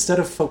 that instead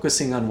of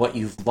focusing on what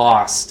you've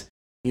lost,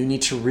 you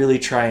need to really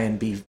try and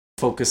be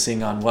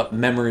focusing on what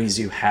memories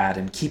you had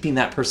and keeping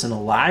that person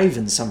alive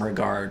in some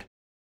regard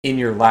in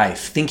your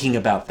life, thinking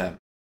about them.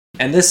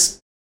 And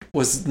this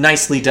was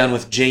nicely done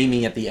with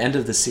Jamie at the end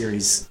of the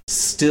series,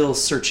 still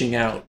searching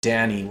out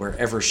Dani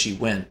wherever she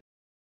went.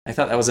 I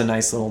thought that was a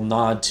nice little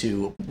nod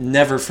to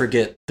never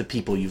forget the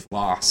people you've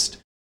lost.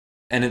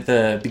 And at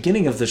the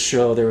beginning of the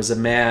show, there was a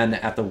man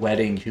at the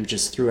wedding who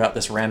just threw out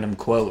this random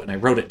quote, and I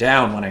wrote it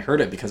down when I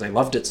heard it because I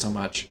loved it so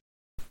much.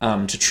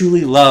 To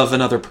truly love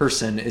another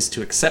person is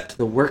to accept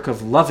the work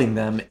of loving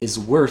them is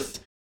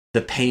worth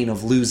the pain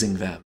of losing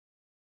them.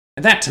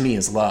 And that to me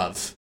is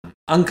love.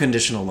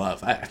 Unconditional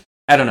love.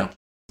 I don't know.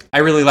 I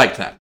really liked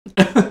that.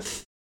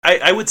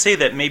 I would say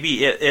that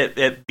maybe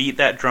it beat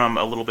that drum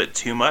a little bit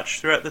too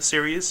much throughout the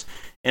series,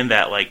 in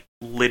that like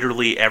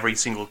literally every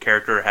single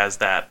character has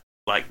that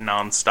like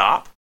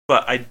nonstop.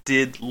 But I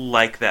did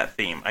like that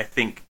theme. I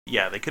think,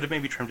 yeah, they could have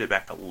maybe trimmed it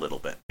back a little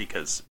bit,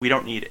 because we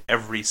don't need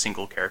every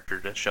single character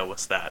to show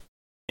us that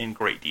in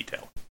great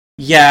detail.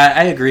 Yeah,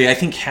 I agree. I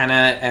think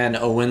Hannah and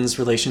Owen's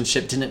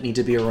relationship didn't need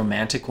to be a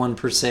romantic one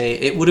per se.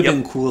 It would have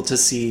been cool to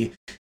see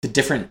the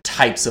different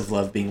types of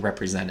love being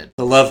represented.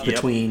 The love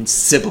between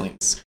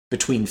siblings,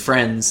 between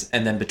friends,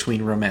 and then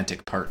between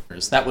romantic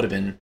partners. That would have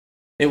been,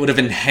 it would have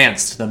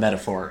enhanced the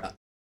metaphor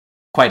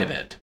quite a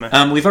bit.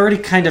 We've already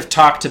kind of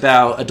talked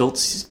about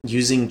adults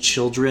using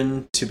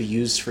children to be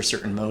used for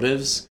certain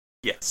motives.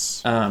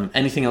 Yes.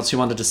 Anything else you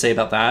wanted to say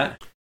about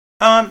that?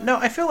 No,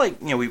 I feel like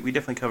we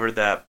definitely covered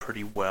that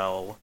pretty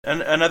well.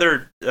 And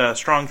another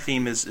strong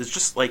theme is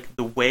just like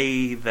the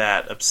way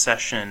that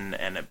obsession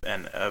and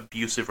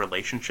abusive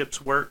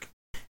relationships work,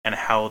 and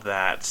how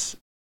that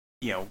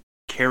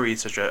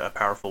carries such a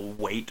powerful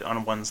weight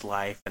on one's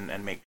life and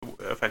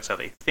affects how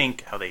they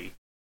think, how they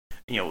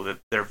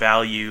their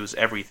values,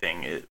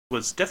 everything. It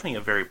was definitely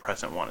a very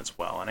present one as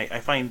well, and I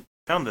found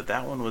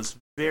that one was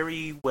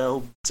very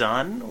well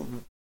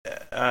done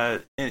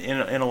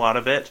in a lot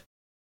of it.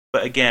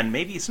 But again,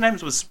 maybe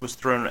sometimes was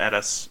thrown at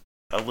us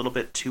a little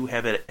bit too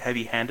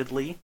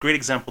heavy-handedly. Great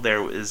example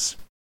there is,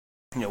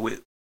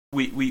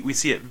 we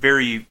see it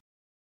very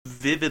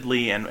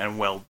vividly and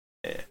well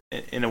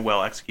in a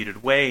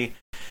well-executed way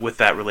with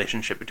that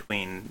relationship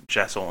between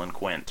Jessel and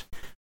Quint.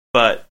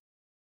 But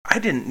I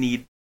didn't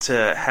need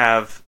to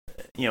have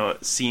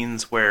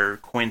scenes where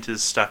Quint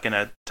is stuck in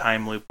a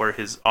time loop where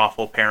his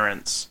awful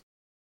parents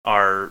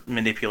are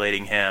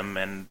manipulating him,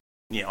 and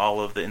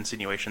all of the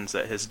insinuations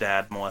that his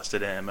dad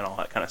molested him and all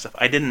that kind of stuff.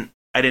 I didn't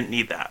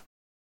need that.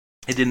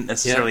 It didn't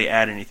necessarily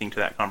add anything to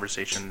that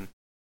conversation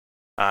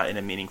in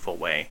a meaningful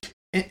way.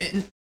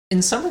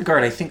 In some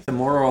regard, I think the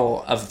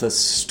moral of the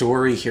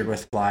story here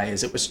with Bly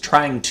is it was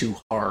trying too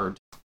hard.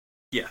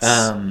 Yes.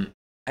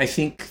 I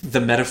think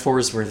the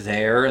metaphors were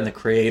there, and the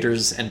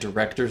creators and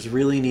directors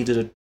really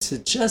needed to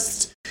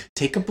just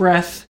take a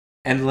breath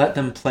and let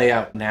them play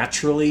out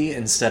naturally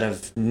instead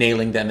of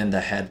nailing them in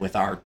the head with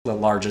the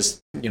largest,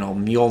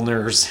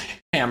 Mjolnir's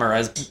hammer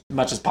as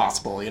much as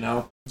possible,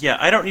 Yeah,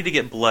 I don't need to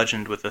get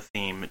bludgeoned with a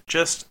theme.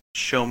 Just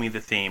show me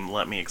the theme.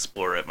 Let me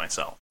explore it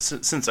myself.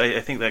 Since I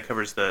think that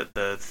covers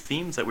the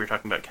themes that we were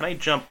talking about, can I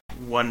jump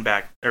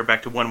back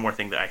to one more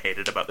thing that I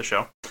hated about the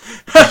show?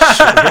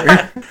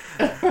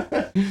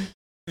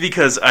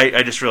 Because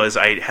I just realized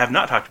I have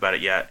not talked about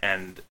it yet,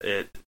 and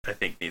it, I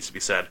think, needs to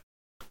be said.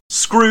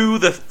 Screw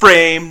the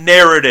frame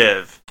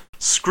narrative.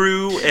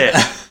 Screw it.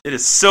 It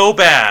is so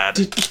bad.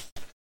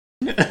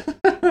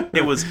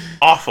 It was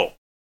awful.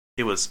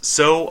 It was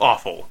so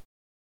awful.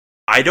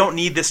 I don't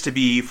need this to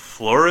be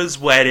Flora's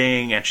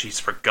wedding, and she's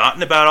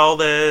forgotten about all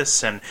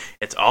this, and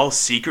it's all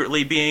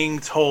secretly being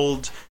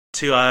told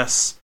to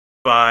us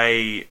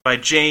by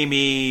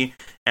Jamie,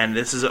 and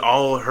this is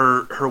all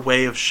her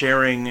way of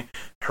sharing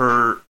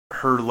her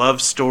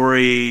love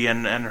story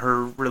and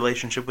her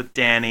relationship with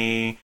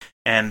Danny,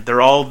 and they're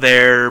all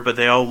there, but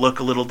they all look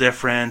a little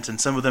different, and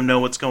some of them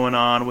know what's going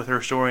on with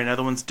her story and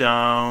other ones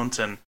don't,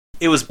 and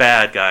it was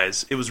bad,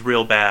 guys. It was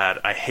real bad.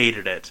 I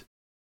hated it.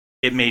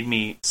 It made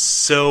me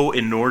so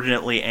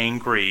inordinately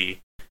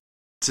angry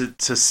to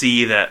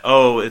see that,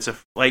 it's a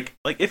like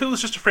if it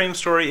was just a frame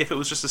story, if it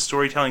was just a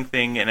storytelling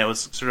thing, and it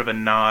was sort of a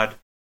nod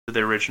to the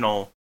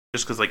original,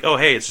 just because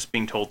hey, it's just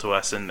being told to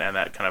us, and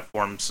that kind of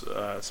forms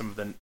some of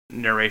the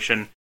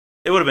narration,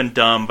 it would have been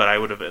dumb, but I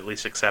would have at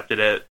least accepted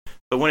it.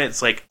 But when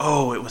it's it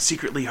was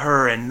secretly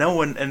her, and no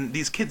one, and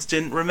these kids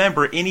didn't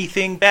remember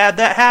anything bad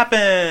that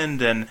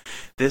happened, and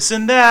this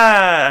and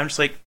that, I'm just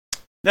like,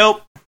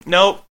 nope,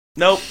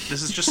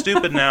 this is just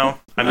stupid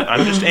now.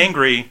 I'm just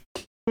angry.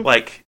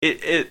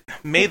 It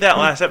made that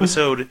last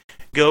episode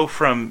go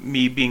from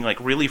me being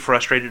really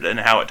frustrated and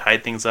how it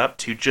tied things up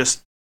to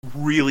just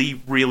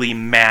really, really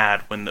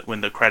mad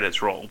when the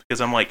credits rolled,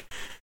 because I'm like,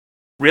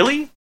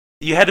 really?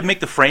 You had to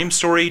make the frame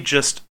story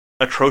just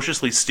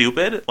atrociously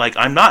stupid?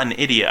 I'm not an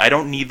idiot. I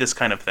don't need this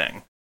kind of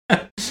thing.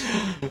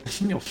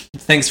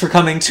 Thanks for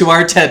coming to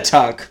our TED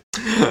Talk.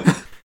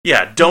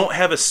 Yeah, don't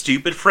have a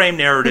stupid frame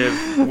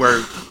narrative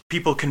where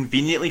people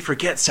conveniently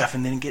forget stuff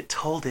and then get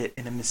told it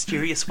in a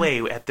mysterious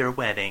way at their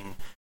wedding.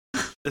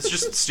 It's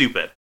just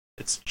stupid.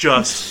 It's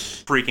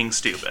just freaking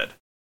stupid.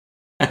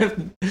 I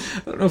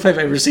don't know if I've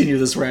ever seen you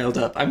this riled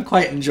up. I'm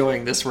quite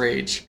enjoying this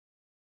rage.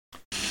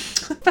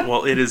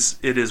 Well, it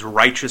is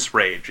righteous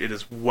rage. It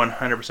is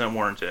 100%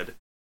 warranted.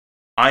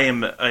 I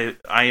am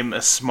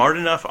a smart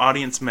enough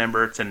audience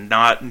member to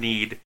not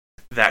need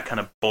that kind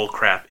of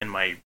bullcrap in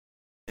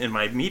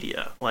my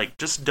media.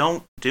 Just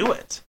don't do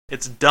it.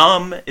 It's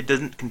dumb. It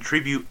doesn't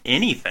contribute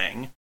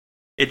anything.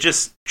 It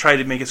just tried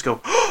to make us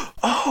go,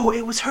 oh,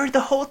 it was her the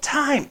whole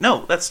time.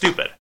 No, that's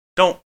stupid.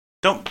 Don't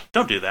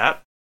do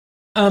that.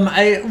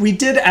 We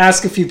did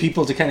ask a few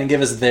people to kind of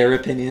give us their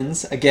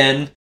opinions.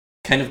 Again,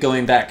 kind of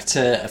going back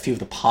to a few of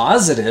the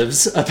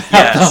positives about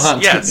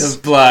the Haunting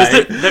of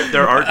Bly.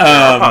 There are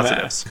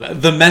positives.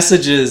 The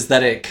messages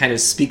that it kind of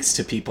speaks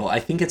to people. I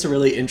think it's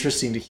really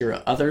interesting to hear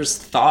what others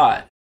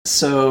thought.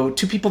 So,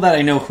 two people that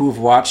I know who've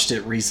watched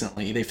it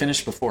recently, they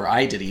finished before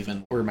I did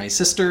even, were my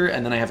sister,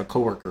 and then I have a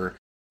coworker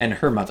and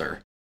her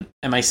mother.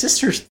 And my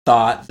sister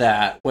thought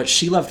that what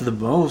she loved the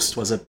most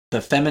was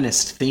the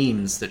feminist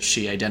themes that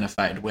she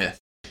identified with.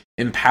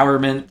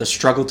 Empowerment, the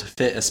struggle to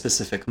fit a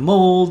specific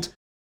mold,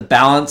 the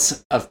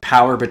balance of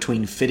power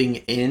between fitting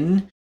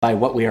in by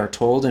what we are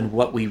told and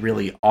what we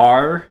really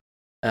are.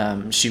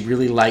 She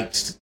really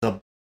liked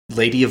the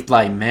Lady of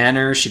Bly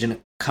Manor. She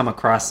didn't come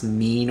across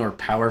mean or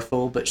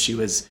powerful, but she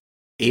was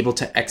able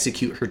to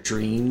execute her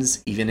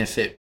dreams, even if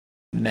it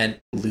meant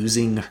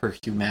losing her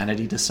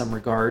humanity to some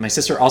regard. My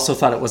sister also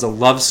thought it was a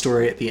love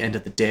story at the end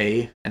of the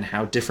day, and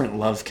how different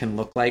love can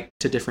look like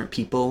to different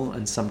people,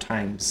 and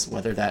sometimes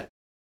whether that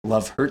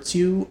love hurts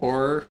you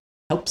or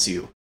helps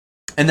you.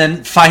 And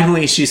then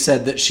finally she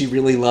said that she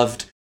really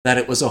loved that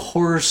it was a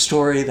horror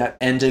story that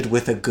ended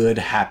with a good,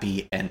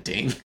 happy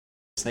ending.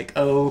 It's like,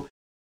 oh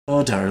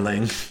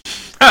darling.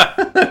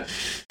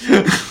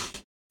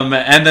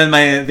 And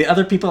then the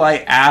other people I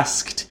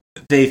asked,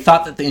 they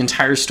thought that the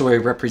entire story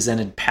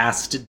represented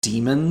past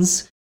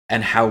demons,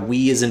 and how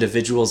we as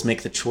individuals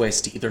make the choice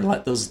to either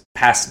let those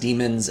past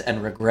demons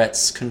and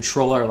regrets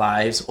control our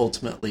lives,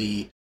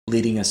 ultimately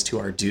leading us to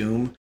our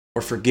doom,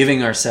 or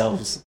forgiving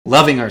ourselves,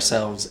 loving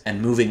ourselves,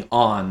 and moving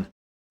on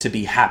to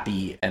be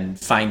happy and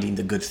finding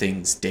the good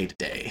things day to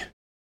day.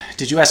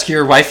 Did you ask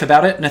your wife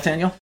about it,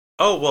 Nathaniel?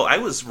 Oh, well, I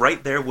was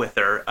right there with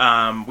her.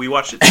 We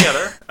watched it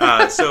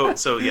together.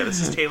 So yeah, this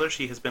is Taylor.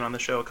 She has been on the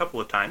show a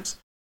couple of times.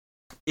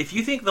 If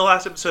you think the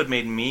last episode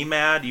made me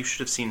mad, you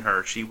should have seen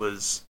her. She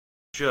was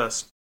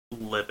just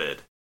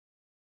livid.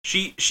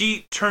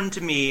 She turned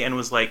to me and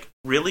was like,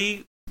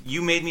 "Really?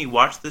 You made me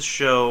watch this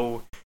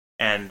show,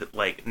 and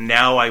like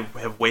now I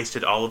have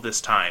wasted all of this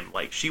time."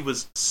 Like, she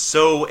was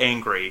so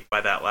angry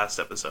by that last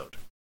episode.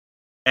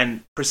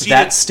 And proceeded...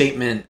 That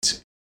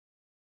statement...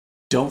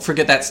 Don't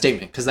forget that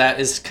statement, because that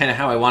is kind of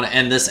how I want to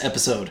end this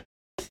episode.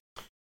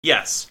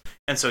 Yes.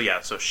 And so,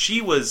 yeah, so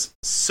she was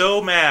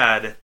so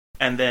mad,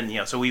 and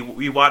then, so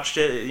we watched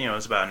it, it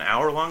was about an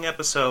hour-long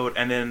episode,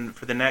 and then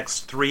for the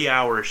next 3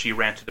 hours, she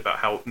ranted about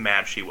how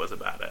mad she was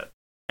about it,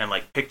 and,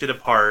 picked it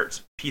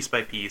apart, piece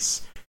by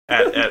piece,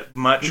 at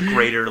much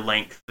greater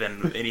length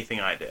than anything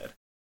I did.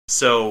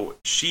 So,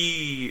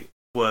 she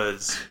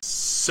was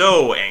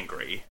so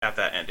angry at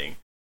that ending.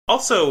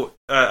 Also,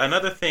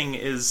 another thing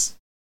is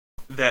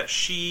that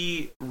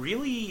she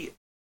really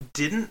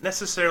didn't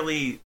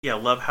necessarily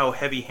love how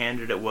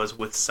heavy-handed it was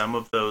with some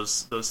of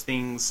those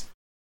things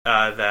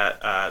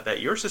that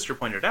your sister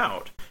pointed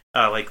out,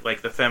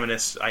 like the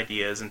feminist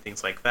ideas and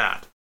things like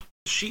that.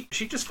 She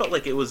just felt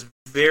like it was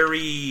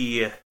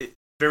very,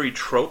 very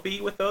tropey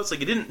with those.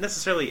 Like, it didn't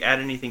necessarily add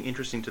anything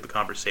interesting to the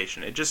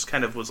conversation. It just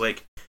kind of was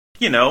like,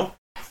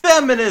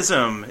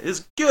 feminism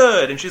is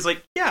good, and she's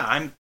like, yeah,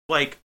 I'm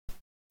like,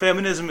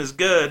 feminism is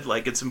good,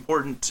 like, it's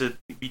important to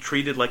be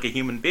treated like a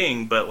human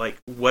being, but,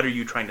 what are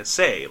you trying to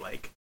say? I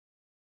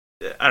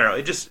don't know,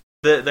 it just,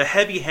 the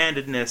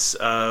heavy-handedness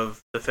of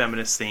the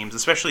feminist themes,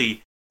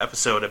 especially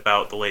episode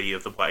about the Lady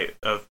of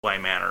Bly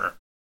Manor,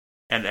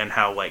 and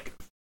how,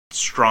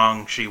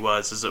 strong she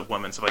was as a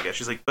woman, stuff like that.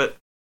 She's like, but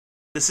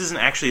this isn't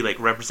actually,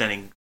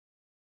 representing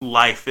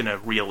life in a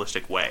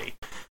realistic way.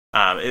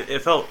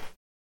 It felt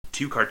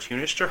too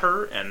cartoonish to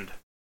her, and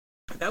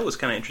that was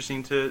kind of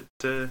interesting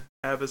to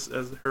have as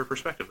her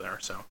perspective there.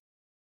 So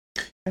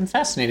I'm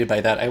fascinated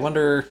by that. I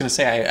wonder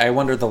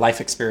the life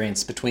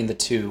experience between the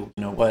two.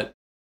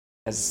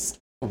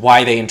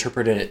 Why they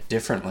interpreted it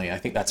differently. I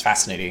think that's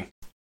fascinating.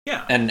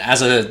 Yeah. And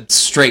as a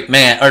straight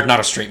man, or not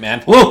a straight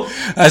man,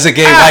 as a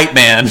gay white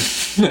man,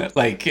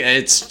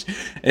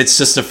 it's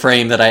just a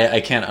frame that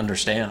I can't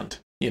understand.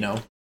 Yeah.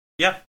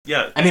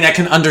 I mean, I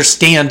can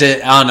understand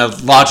it on a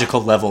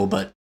logical level,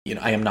 but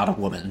I am not a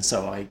woman,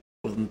 so I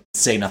will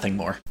say nothing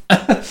more.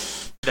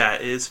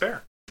 That is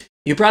fair.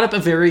 You brought up a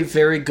very,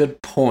 very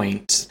good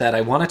point that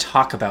I want to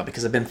talk about,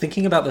 because I've been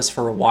thinking about this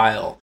for a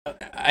while.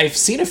 I've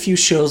seen a few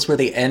shows where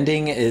the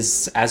ending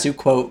is, as you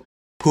quote,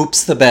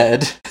 poops the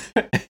bed.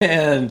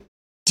 And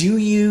do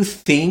you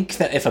think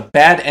that if a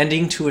bad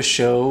ending to a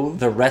show,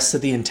 the rest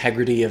of the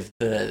integrity of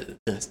the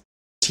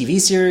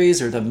TV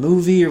series or the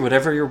movie or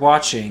whatever you're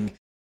watching,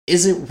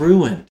 is it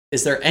ruined?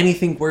 Is there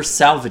anything worth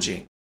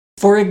salvaging?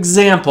 For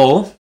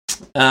example,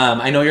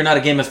 I know you're not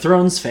a Game of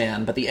Thrones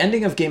fan, but the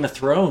ending of Game of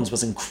Thrones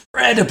was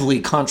incredibly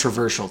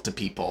controversial to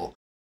people,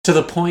 to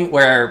the point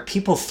where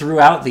people threw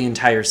out the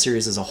entire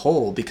series as a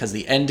whole because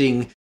the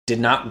ending did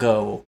not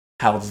go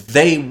how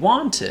they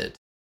wanted.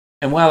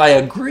 And while I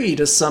agree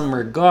to some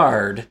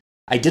regard,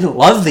 I didn't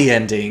love the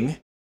ending.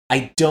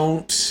 I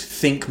don't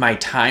think my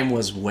time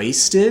was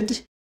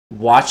wasted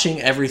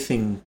watching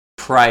everything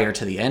prior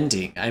to the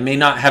ending. I may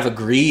not have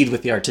agreed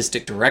with the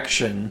artistic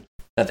direction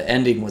that the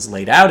ending was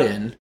laid out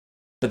in,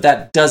 but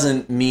that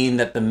doesn't mean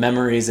that the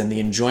memories and the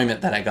enjoyment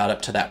that I got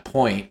up to that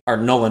point are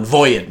null and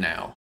void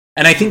now.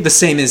 And I think the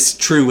same is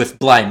true with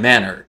Bly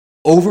Manor.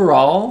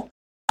 Overall,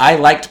 I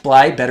liked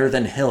Bly better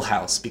than Hill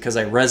House because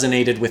I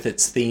resonated with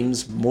its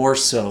themes more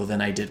so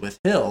than I did with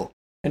Hill.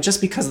 And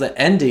just because the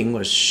ending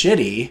was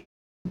shitty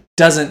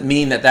doesn't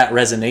mean that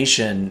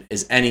resonation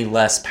is any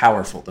less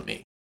powerful to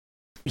me.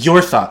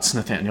 Your thoughts,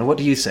 Nathaniel, what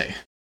do you say?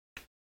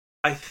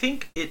 I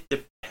think it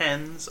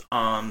depends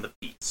on the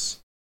piece.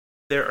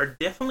 There are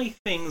definitely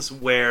things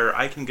where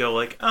I can go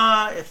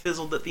it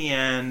fizzled at the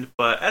end,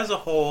 but as a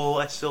whole,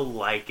 I still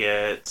like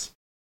it.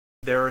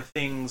 There are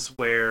things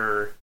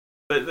where,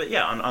 but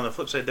yeah, on the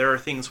flip side, there are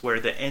things where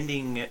the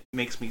ending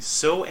makes me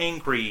so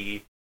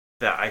angry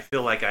that I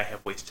feel like I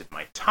have wasted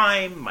my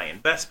time, my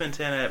investment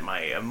in it,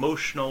 my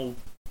emotional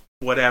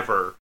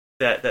whatever,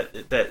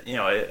 that you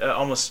know, it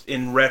almost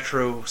in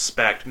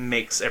retrospect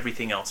makes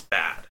everything else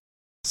bad.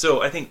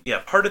 So I think,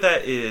 yeah, part of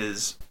that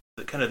is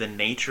the kind of the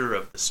nature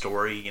of the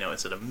story. You know,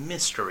 is it a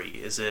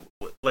mystery? Is it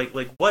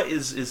like what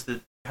is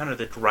the kind of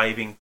the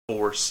driving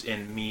force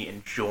in me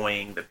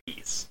enjoying the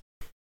piece?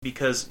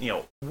 Because, you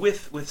know,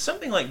 with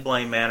something like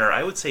Bly Manor,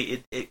 I would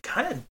say it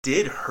kind of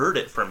did hurt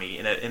it for me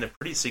in a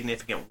pretty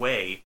significant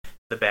way,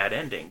 the bad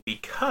ending,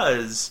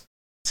 because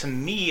to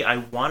me, I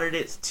wanted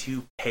it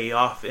to pay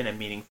off in a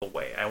meaningful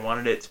way. I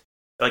wanted it,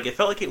 like, it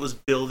felt like it was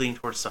building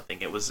towards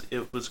something. It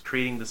was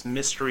creating this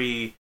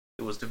mystery.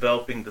 It was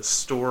developing the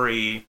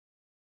story.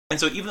 And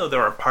so even though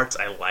there are parts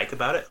I like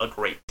about it a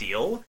great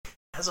deal,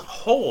 as a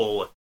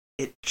whole,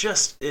 it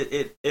just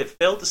it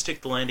failed to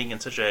stick the landing in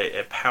such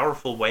a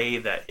powerful way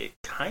that it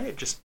kind of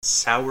just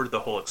soured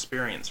the whole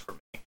experience for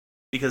me.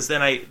 Because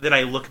then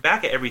I look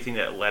back at everything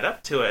that led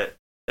up to it,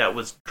 that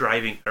was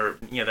driving, or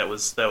you know, that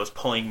was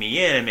pulling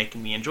me in and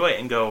making me enjoy it,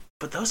 and go,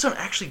 but those don't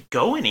actually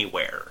go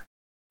anywhere.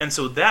 And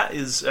so that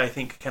is, I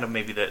think, kind of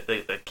maybe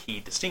the key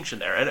distinction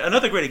there. And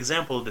another great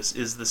example of this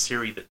is the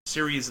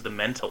series The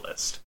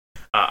Mentalist.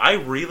 I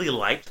really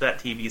liked that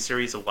TV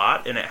series a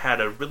lot, and it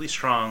had a really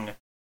strong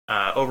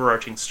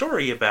overarching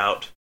story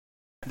about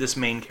this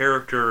main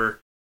character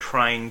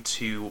trying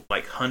to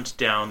like hunt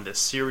down this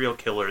serial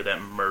killer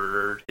that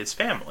murdered his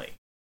family.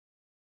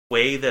 The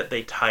way that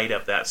they tied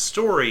up that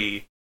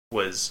story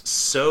was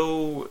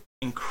so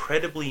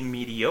incredibly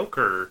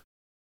mediocre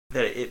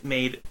that it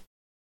made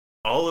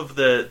all of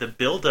the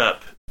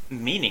build-up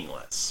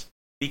meaningless.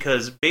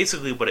 Because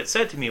basically what it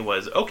said to me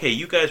was, okay,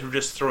 you guys were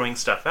just throwing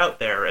stuff out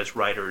there as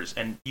writers,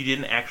 and you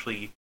didn't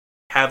actually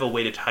have a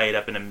way to tie it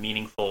up in a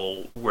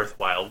meaningful,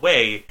 worthwhile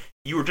way.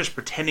 You were just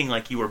pretending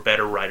like you were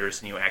better writers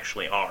than you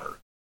actually are.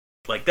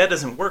 Like, that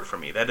doesn't work for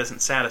me. That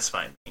doesn't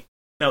satisfy me.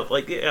 Now,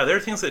 like, yeah, there are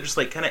things that just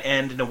like kind of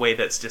end in a way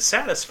that's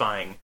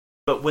dissatisfying,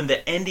 but when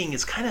the ending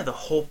is kind of the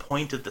whole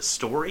point of the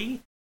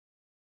story,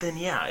 then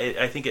yeah,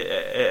 I think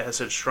it has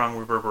such strong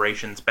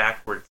reverberations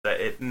backwards that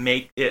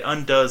it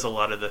undoes a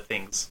lot of the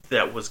things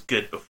that was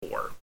good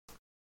before.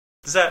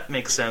 Does that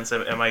make sense?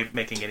 Am I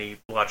making any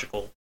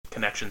logical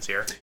connections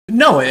here?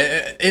 No,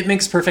 it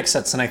makes perfect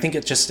sense, and I think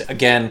it just,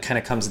 again, kind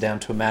of comes down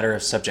to a matter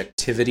of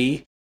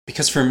subjectivity,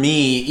 because for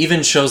me,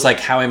 even shows like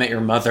How I Met Your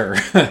Mother,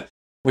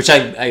 which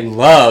I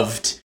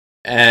loved,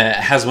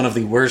 has one of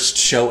the worst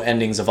show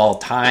endings of all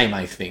time,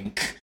 I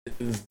think.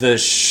 The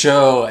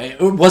show, it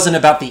wasn't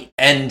about the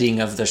ending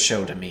of the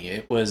show to me.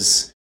 It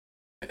was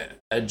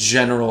a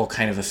general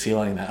kind of a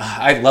feeling that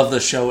I love the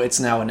show, it's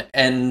now an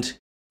end,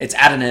 it's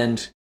at an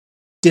end,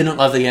 didn't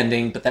love the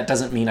ending, but that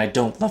doesn't mean I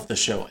don't love the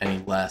show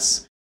any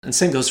less. And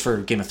same goes for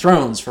Game of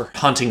Thrones, for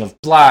Haunting of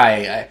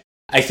Bly.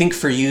 I think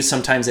for you,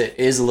 sometimes it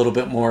is a little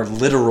bit more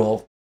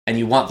literal, and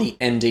you want the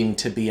ending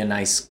to be a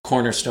nice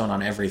cornerstone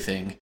on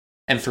everything.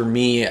 And for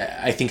me,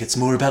 I think it's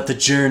more about the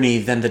journey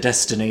than the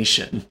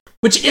destination.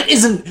 Which it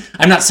isn't,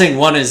 I'm not saying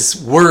one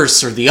is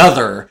worse or the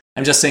other.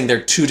 I'm just saying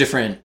they're two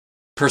different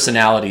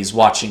personalities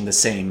watching the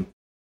same,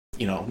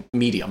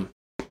 medium.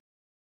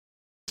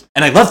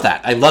 And I love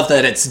that. I love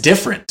that it's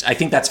different. I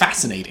think that's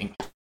fascinating.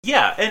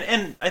 Yeah,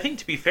 and I think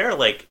to be fair,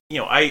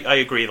 I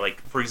agree,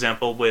 for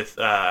example, with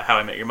How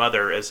I Met Your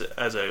Mother as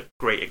a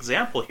great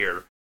example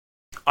here.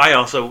 I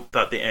also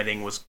thought the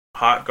ending was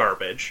hot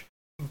garbage,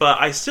 but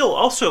I still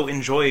also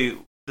enjoy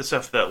the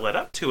stuff that led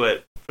up to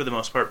it for the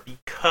most part,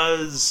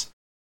 because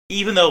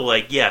even though,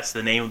 yes,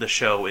 the name of the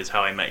show is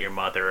How I Met Your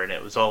Mother, and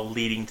it was all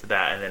leading to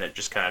that, and then it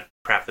just kind of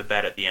crapped the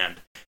bed at the end,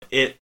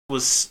 it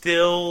was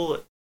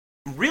still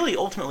really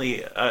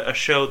ultimately a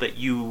show that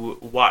you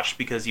watched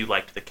because you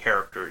liked the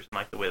characters and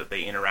liked the way that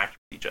they interact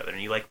with each other,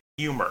 and you liked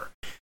humor.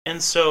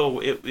 And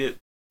so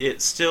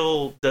it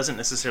still doesn't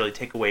necessarily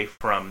take away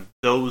from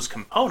those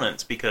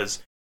components,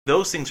 because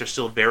those things are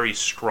still very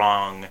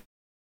strong,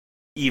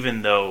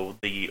 even though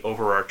the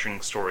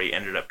overarching story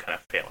ended up kind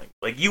of failing.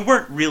 You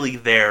weren't really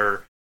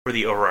there for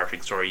the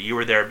overarching story. You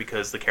were there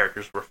because the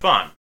characters were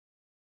fun.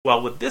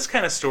 While with this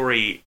kind of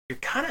story, you're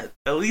kind of,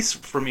 at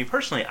least for me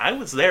personally, I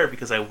was there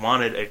because I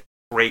wanted a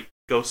great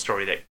ghost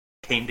story that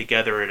came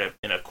together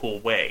in a cool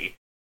way,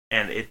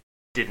 and it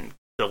didn't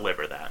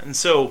deliver that. And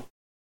so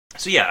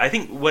yeah, I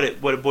think what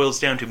it boils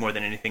down to more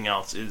than anything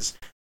else is,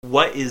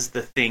 what is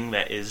the thing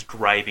that is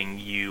driving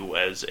you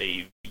as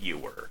a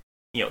viewer?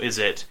 Is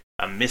it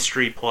a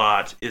mystery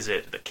plot? Is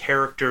it the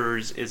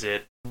characters? Is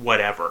it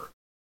whatever?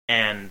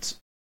 And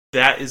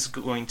that is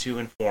going to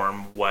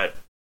inform what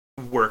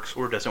works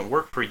or doesn't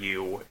work for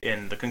you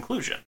in the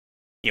conclusion.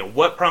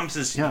 What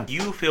promises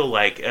you feel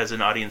like as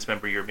an audience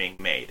member you're being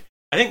made.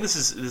 I think this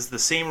is the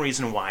same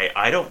reason why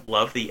I don't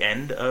love the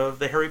end of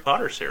the Harry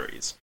Potter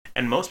series,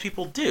 and most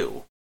people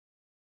do.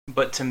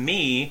 But to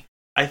me,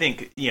 I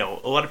think, a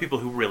lot of people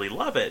who really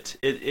love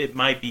it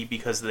might be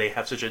because they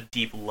have such a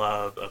deep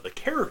love of the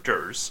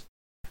characters,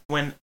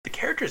 when the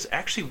characters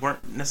actually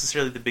weren't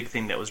necessarily the big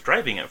thing that was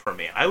driving it for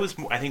me. I was,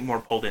 I think, more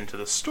pulled into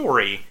the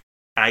story,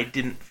 and I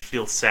didn't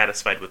feel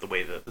satisfied with the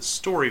way that the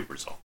story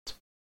resolved.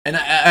 And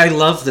I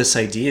love this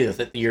idea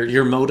that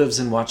your motives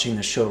in watching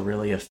the show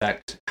really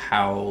affect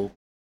how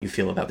you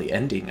feel about the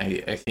ending.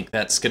 I think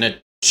that's going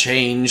to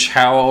change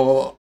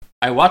how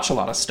I watch a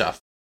lot of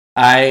stuff.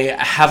 I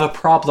have a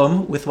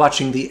problem with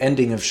watching the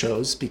ending of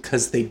shows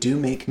because they do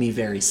make me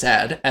very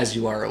sad, as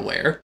you are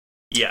aware.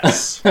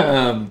 Yes.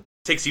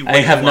 Takes you way I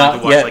have too long not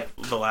to watch yet. like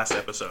the last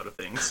episode of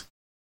things.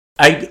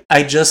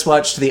 I just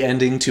watched the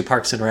ending to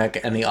Parks and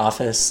Rec and The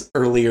Office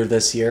earlier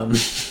this year.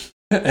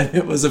 And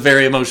it was a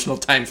very emotional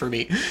time for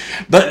me.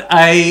 But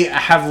I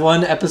have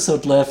one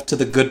episode left to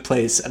The Good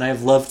Place, and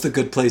I've loved The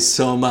Good Place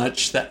so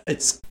much that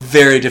it's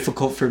very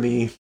difficult for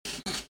me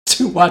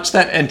to watch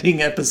that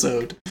ending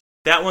episode.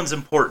 That one's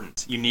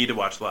important. You need to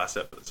watch the last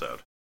episode.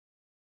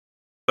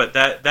 But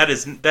that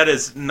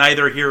is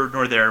neither here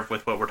nor there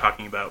with what we're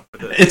talking about.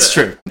 It's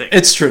true.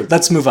 It's true.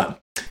 Let's move on.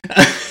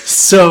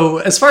 So,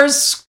 as far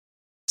as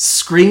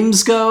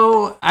Screams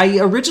go, I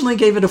originally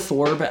gave it a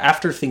 4, but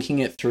after thinking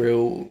it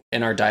through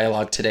in our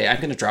dialogue today, I'm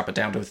going to drop it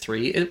down to a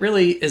 3. It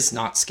really is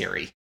not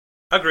scary.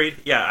 Agreed.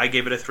 Yeah, I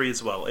gave it a 3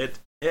 as well. It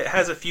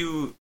has a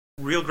few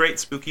real great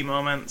spooky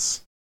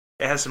moments.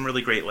 It has some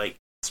really great like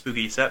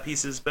spooky set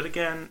pieces, but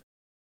again,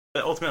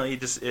 ultimately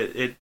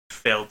it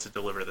failed to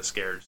deliver the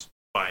scares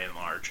by and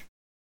large.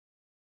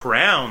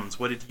 Browns,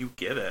 what did you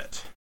give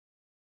it?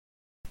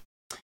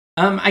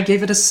 I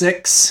gave it a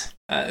 6.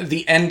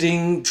 The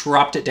ending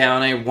dropped it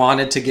down. I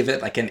wanted to give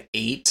it like an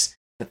 8,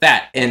 but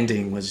that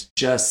ending was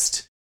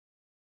just...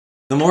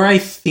 The more I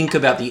think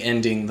about the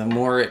ending, the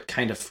more it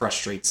kind of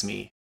frustrates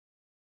me.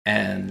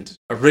 And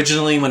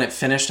originally when it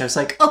finished, I was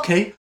like,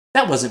 okay,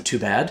 that wasn't too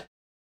bad.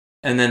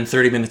 And then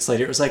 30 minutes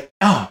later, it was like,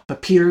 oh,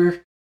 but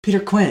Peter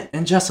Quint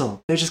and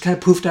Jessel, they just kind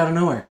of poofed out of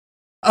nowhere.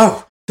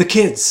 Oh, the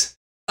kids.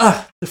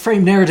 The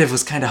frame narrative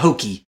was kind of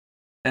hokey.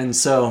 And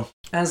so,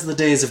 as the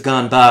days have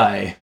gone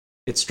by,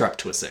 it's dropped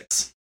to a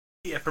 6.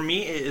 Yeah, for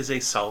me, it is a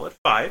solid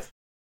 5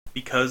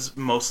 because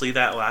mostly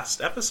that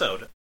last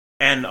episode,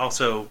 and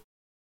also,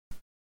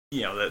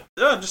 you know,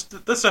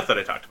 just the stuff that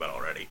I talked about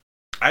already.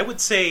 I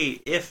would say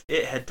if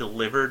it had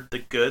delivered the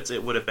goods,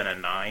 it would have been a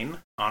 9.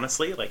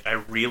 Honestly, like I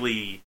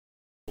really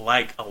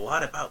like a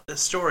lot about this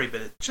story,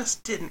 but it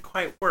just didn't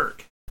quite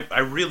work.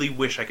 I really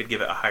wish I could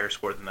give it a higher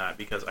score than that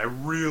because I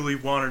really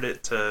wanted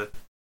it to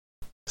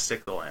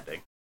stick the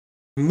landing.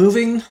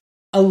 Moving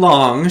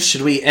along,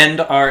 should we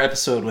end our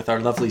episode with our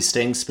lovely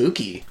Staying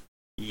Spooky?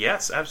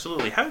 Yes,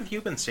 absolutely. How have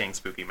you been staying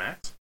spooky,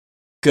 Max?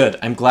 Good.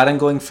 I'm glad I'm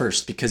going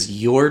first because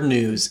your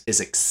news is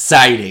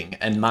exciting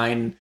and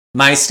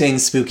my Staying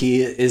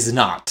Spooky is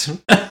not.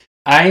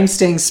 I'm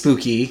staying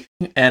spooky,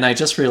 and I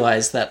just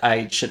realized that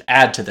I should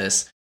add to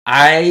this.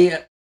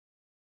 I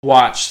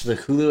watched the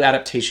Hulu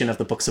adaptation of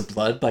The Books of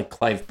Blood by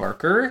Clive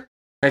Barker.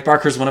 Clive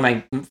Barker is one of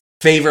my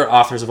favorite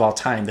authors of all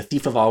time. The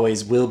Thief of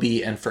Always will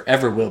be and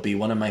forever will be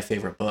one of my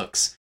favorite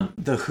books.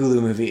 The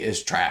Hulu movie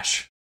is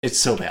trash. It's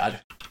so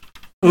bad.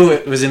 Ooh,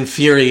 it was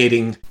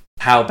infuriating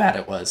how bad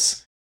it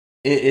was.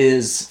 It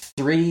is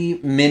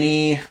 3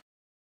 mini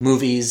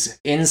movies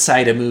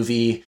inside a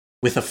movie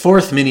with a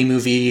 4th mini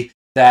movie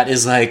that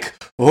is like,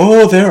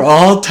 oh, they're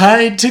all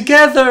tied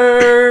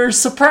together!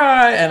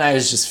 Surprise! And I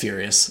was just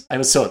furious. I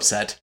was so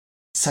upset.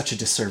 Such a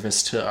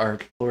disservice to our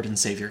Lord and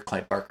Savior,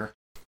 Clive Barker.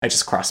 I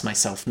just crossed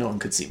myself. No one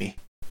could see me.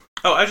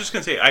 Oh, I was just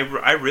going to say,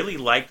 I really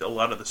liked a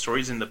lot of the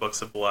stories in the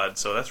Books of Blood,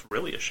 so that's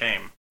really a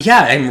shame.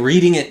 Yeah, I'm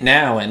reading it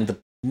now, and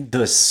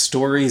the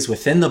stories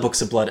within the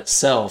Books of Blood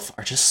itself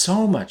are just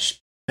so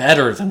much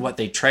better than what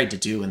they tried to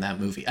do in that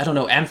movie. I don't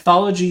know,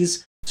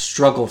 anthologies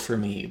struggle for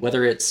me,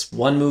 whether it's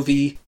one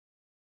movie...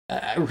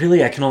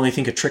 really, I can only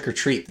think of Trick or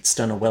Treat that's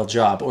done a well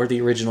job, or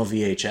the original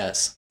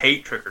VHS.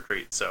 Hate Trick or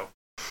Treat, so...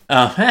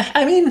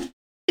 I mean...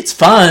 It's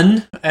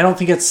fun. I don't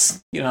think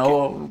it's,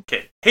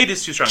 Okay. Hate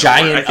is too strong.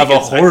 Giant of a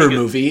horror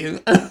movie.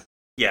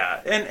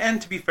 Yeah,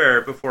 and to be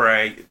fair, before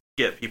I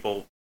get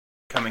people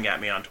coming at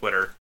me on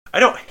Twitter,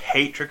 I don't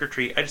hate Trick or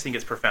Treat, I just think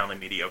it's profoundly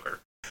mediocre.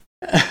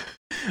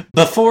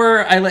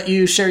 Before I let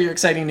you share your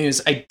exciting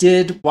news, I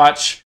did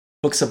watch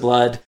Books of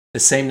Blood the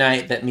same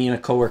night that me and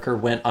a coworker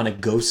went on a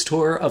ghost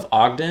tour of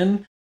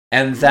Ogden,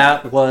 and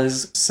that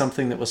was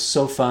something that was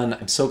so fun.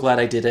 I'm so glad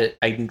I did it.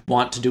 I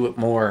want to do it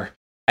more.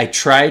 I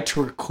tried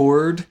to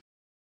record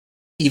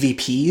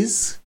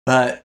EVPs,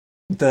 but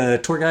the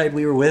tour guide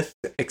we were with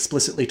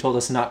explicitly told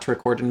us not to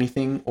record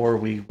anything or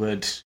we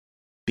would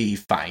be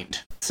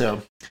fined.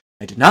 So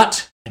I did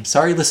not. I'm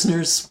sorry,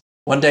 listeners.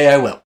 One day I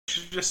will. You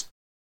should just,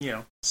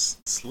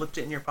 slipped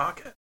it in your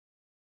pocket.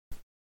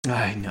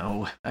 I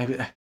know.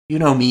 You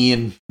know me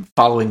and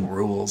following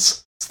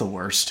rules. It's the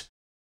worst.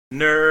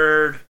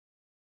 Nerd.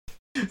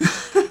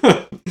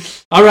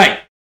 All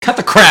right. Cut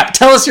the crap.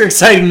 Tell us your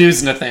exciting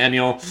news,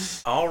 Nathaniel.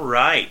 All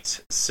right.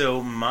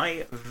 So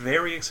my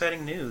very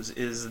exciting news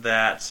is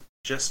that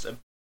just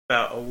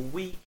about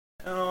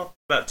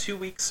about 2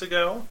 weeks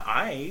ago,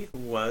 I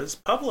was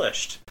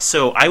published.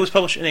 So I was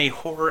published in a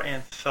horror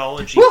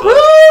anthology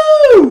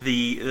book.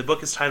 The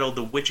book is titled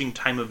The Witching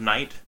Time of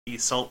Night, the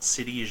Salt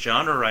City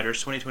Genre Writers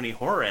 2020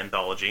 Horror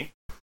Anthology.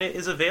 It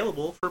is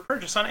available for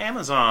purchase on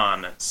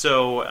Amazon.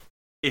 So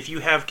if you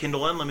have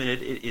Kindle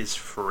Unlimited, it is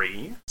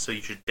free, so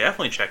you should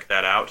definitely check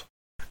that out.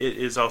 It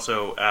is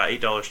also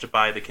 $8 to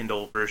buy the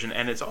Kindle version,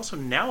 and it's also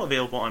now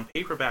available on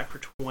paperback for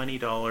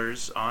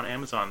 $20 on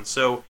Amazon.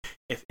 So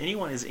if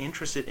anyone is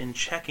interested in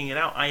checking it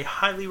out, I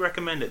highly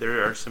recommend it.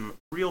 There are some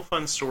real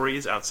fun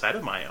stories outside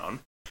of my own.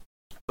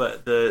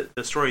 But the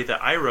story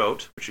that I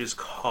wrote, which is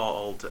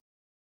called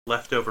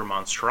Leftover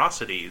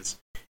Monstrosities,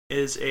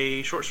 is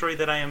a short story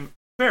that I am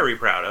very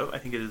proud of. I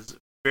think it is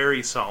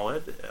very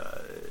solid.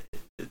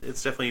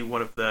 It's definitely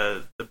one of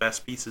the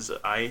best pieces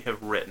I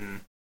have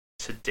written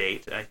to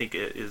date. I think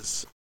it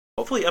is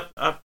hopefully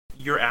up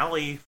your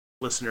alley,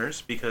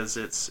 listeners, because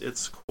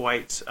it's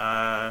quite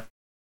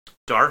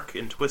dark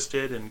and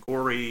twisted and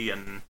gory,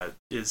 and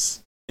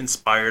is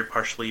inspired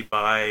partially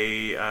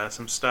by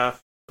some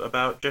stuff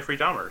about Jeffrey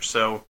Dahmer.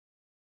 So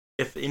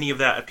if any of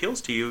that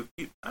appeals to you,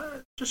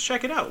 just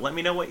check it out. Let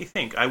me know what you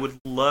think. I would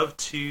love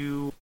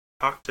to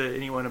talk to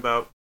anyone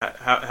about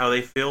how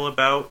they feel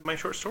about my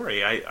short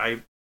story.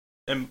 I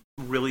am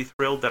really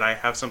thrilled that I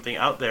have something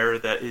out there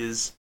that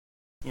is,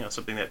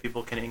 something that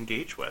people can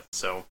engage with.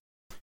 So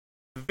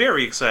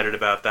very excited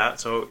about that.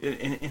 So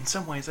in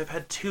some ways, I've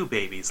had 2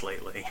 babies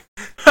lately.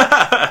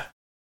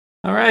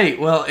 All right.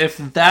 Well, if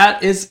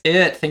that is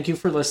it, thank you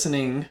for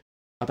listening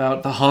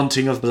about The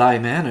Haunting of Bly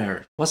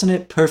Manor. Wasn't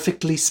it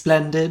perfectly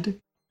splendid?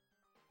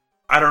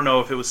 I don't know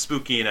if it was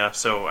spooky enough,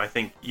 so I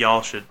think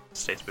y'all should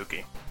stay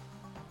spooky.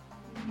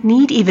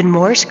 Need even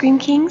more Scream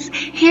Kings?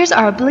 Here's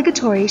our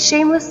obligatory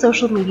shameless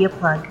social media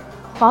plug.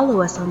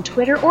 Follow us on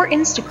Twitter or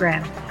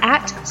Instagram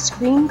at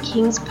Scream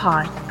Kings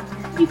Pod.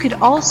 You could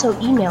also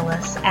email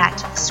us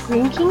at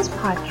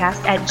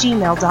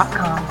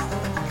screamkingspodcast@gmail.com.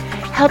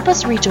 Help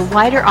us reach a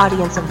wider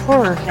audience of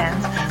horror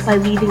fans by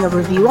leaving a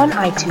review on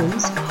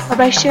iTunes or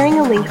by sharing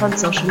a link on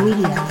social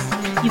media.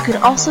 You can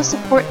also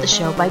support the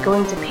show by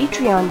going to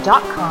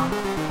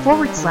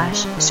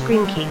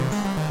patreon.com/Scream Kings.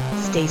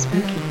 Stay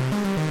spooky.